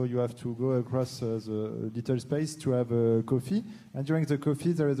building. So you have to go across the little space to have a coffee. And during the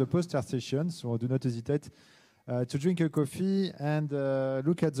coffee, there is a poster session. So do not hesitate to drink a coffee and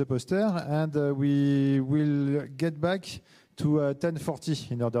look at the poster. And we will get back to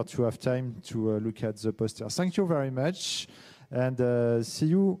 10:40 in order to have time to look at the poster. Thank you very much, and see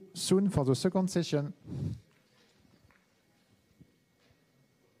you soon for the second session.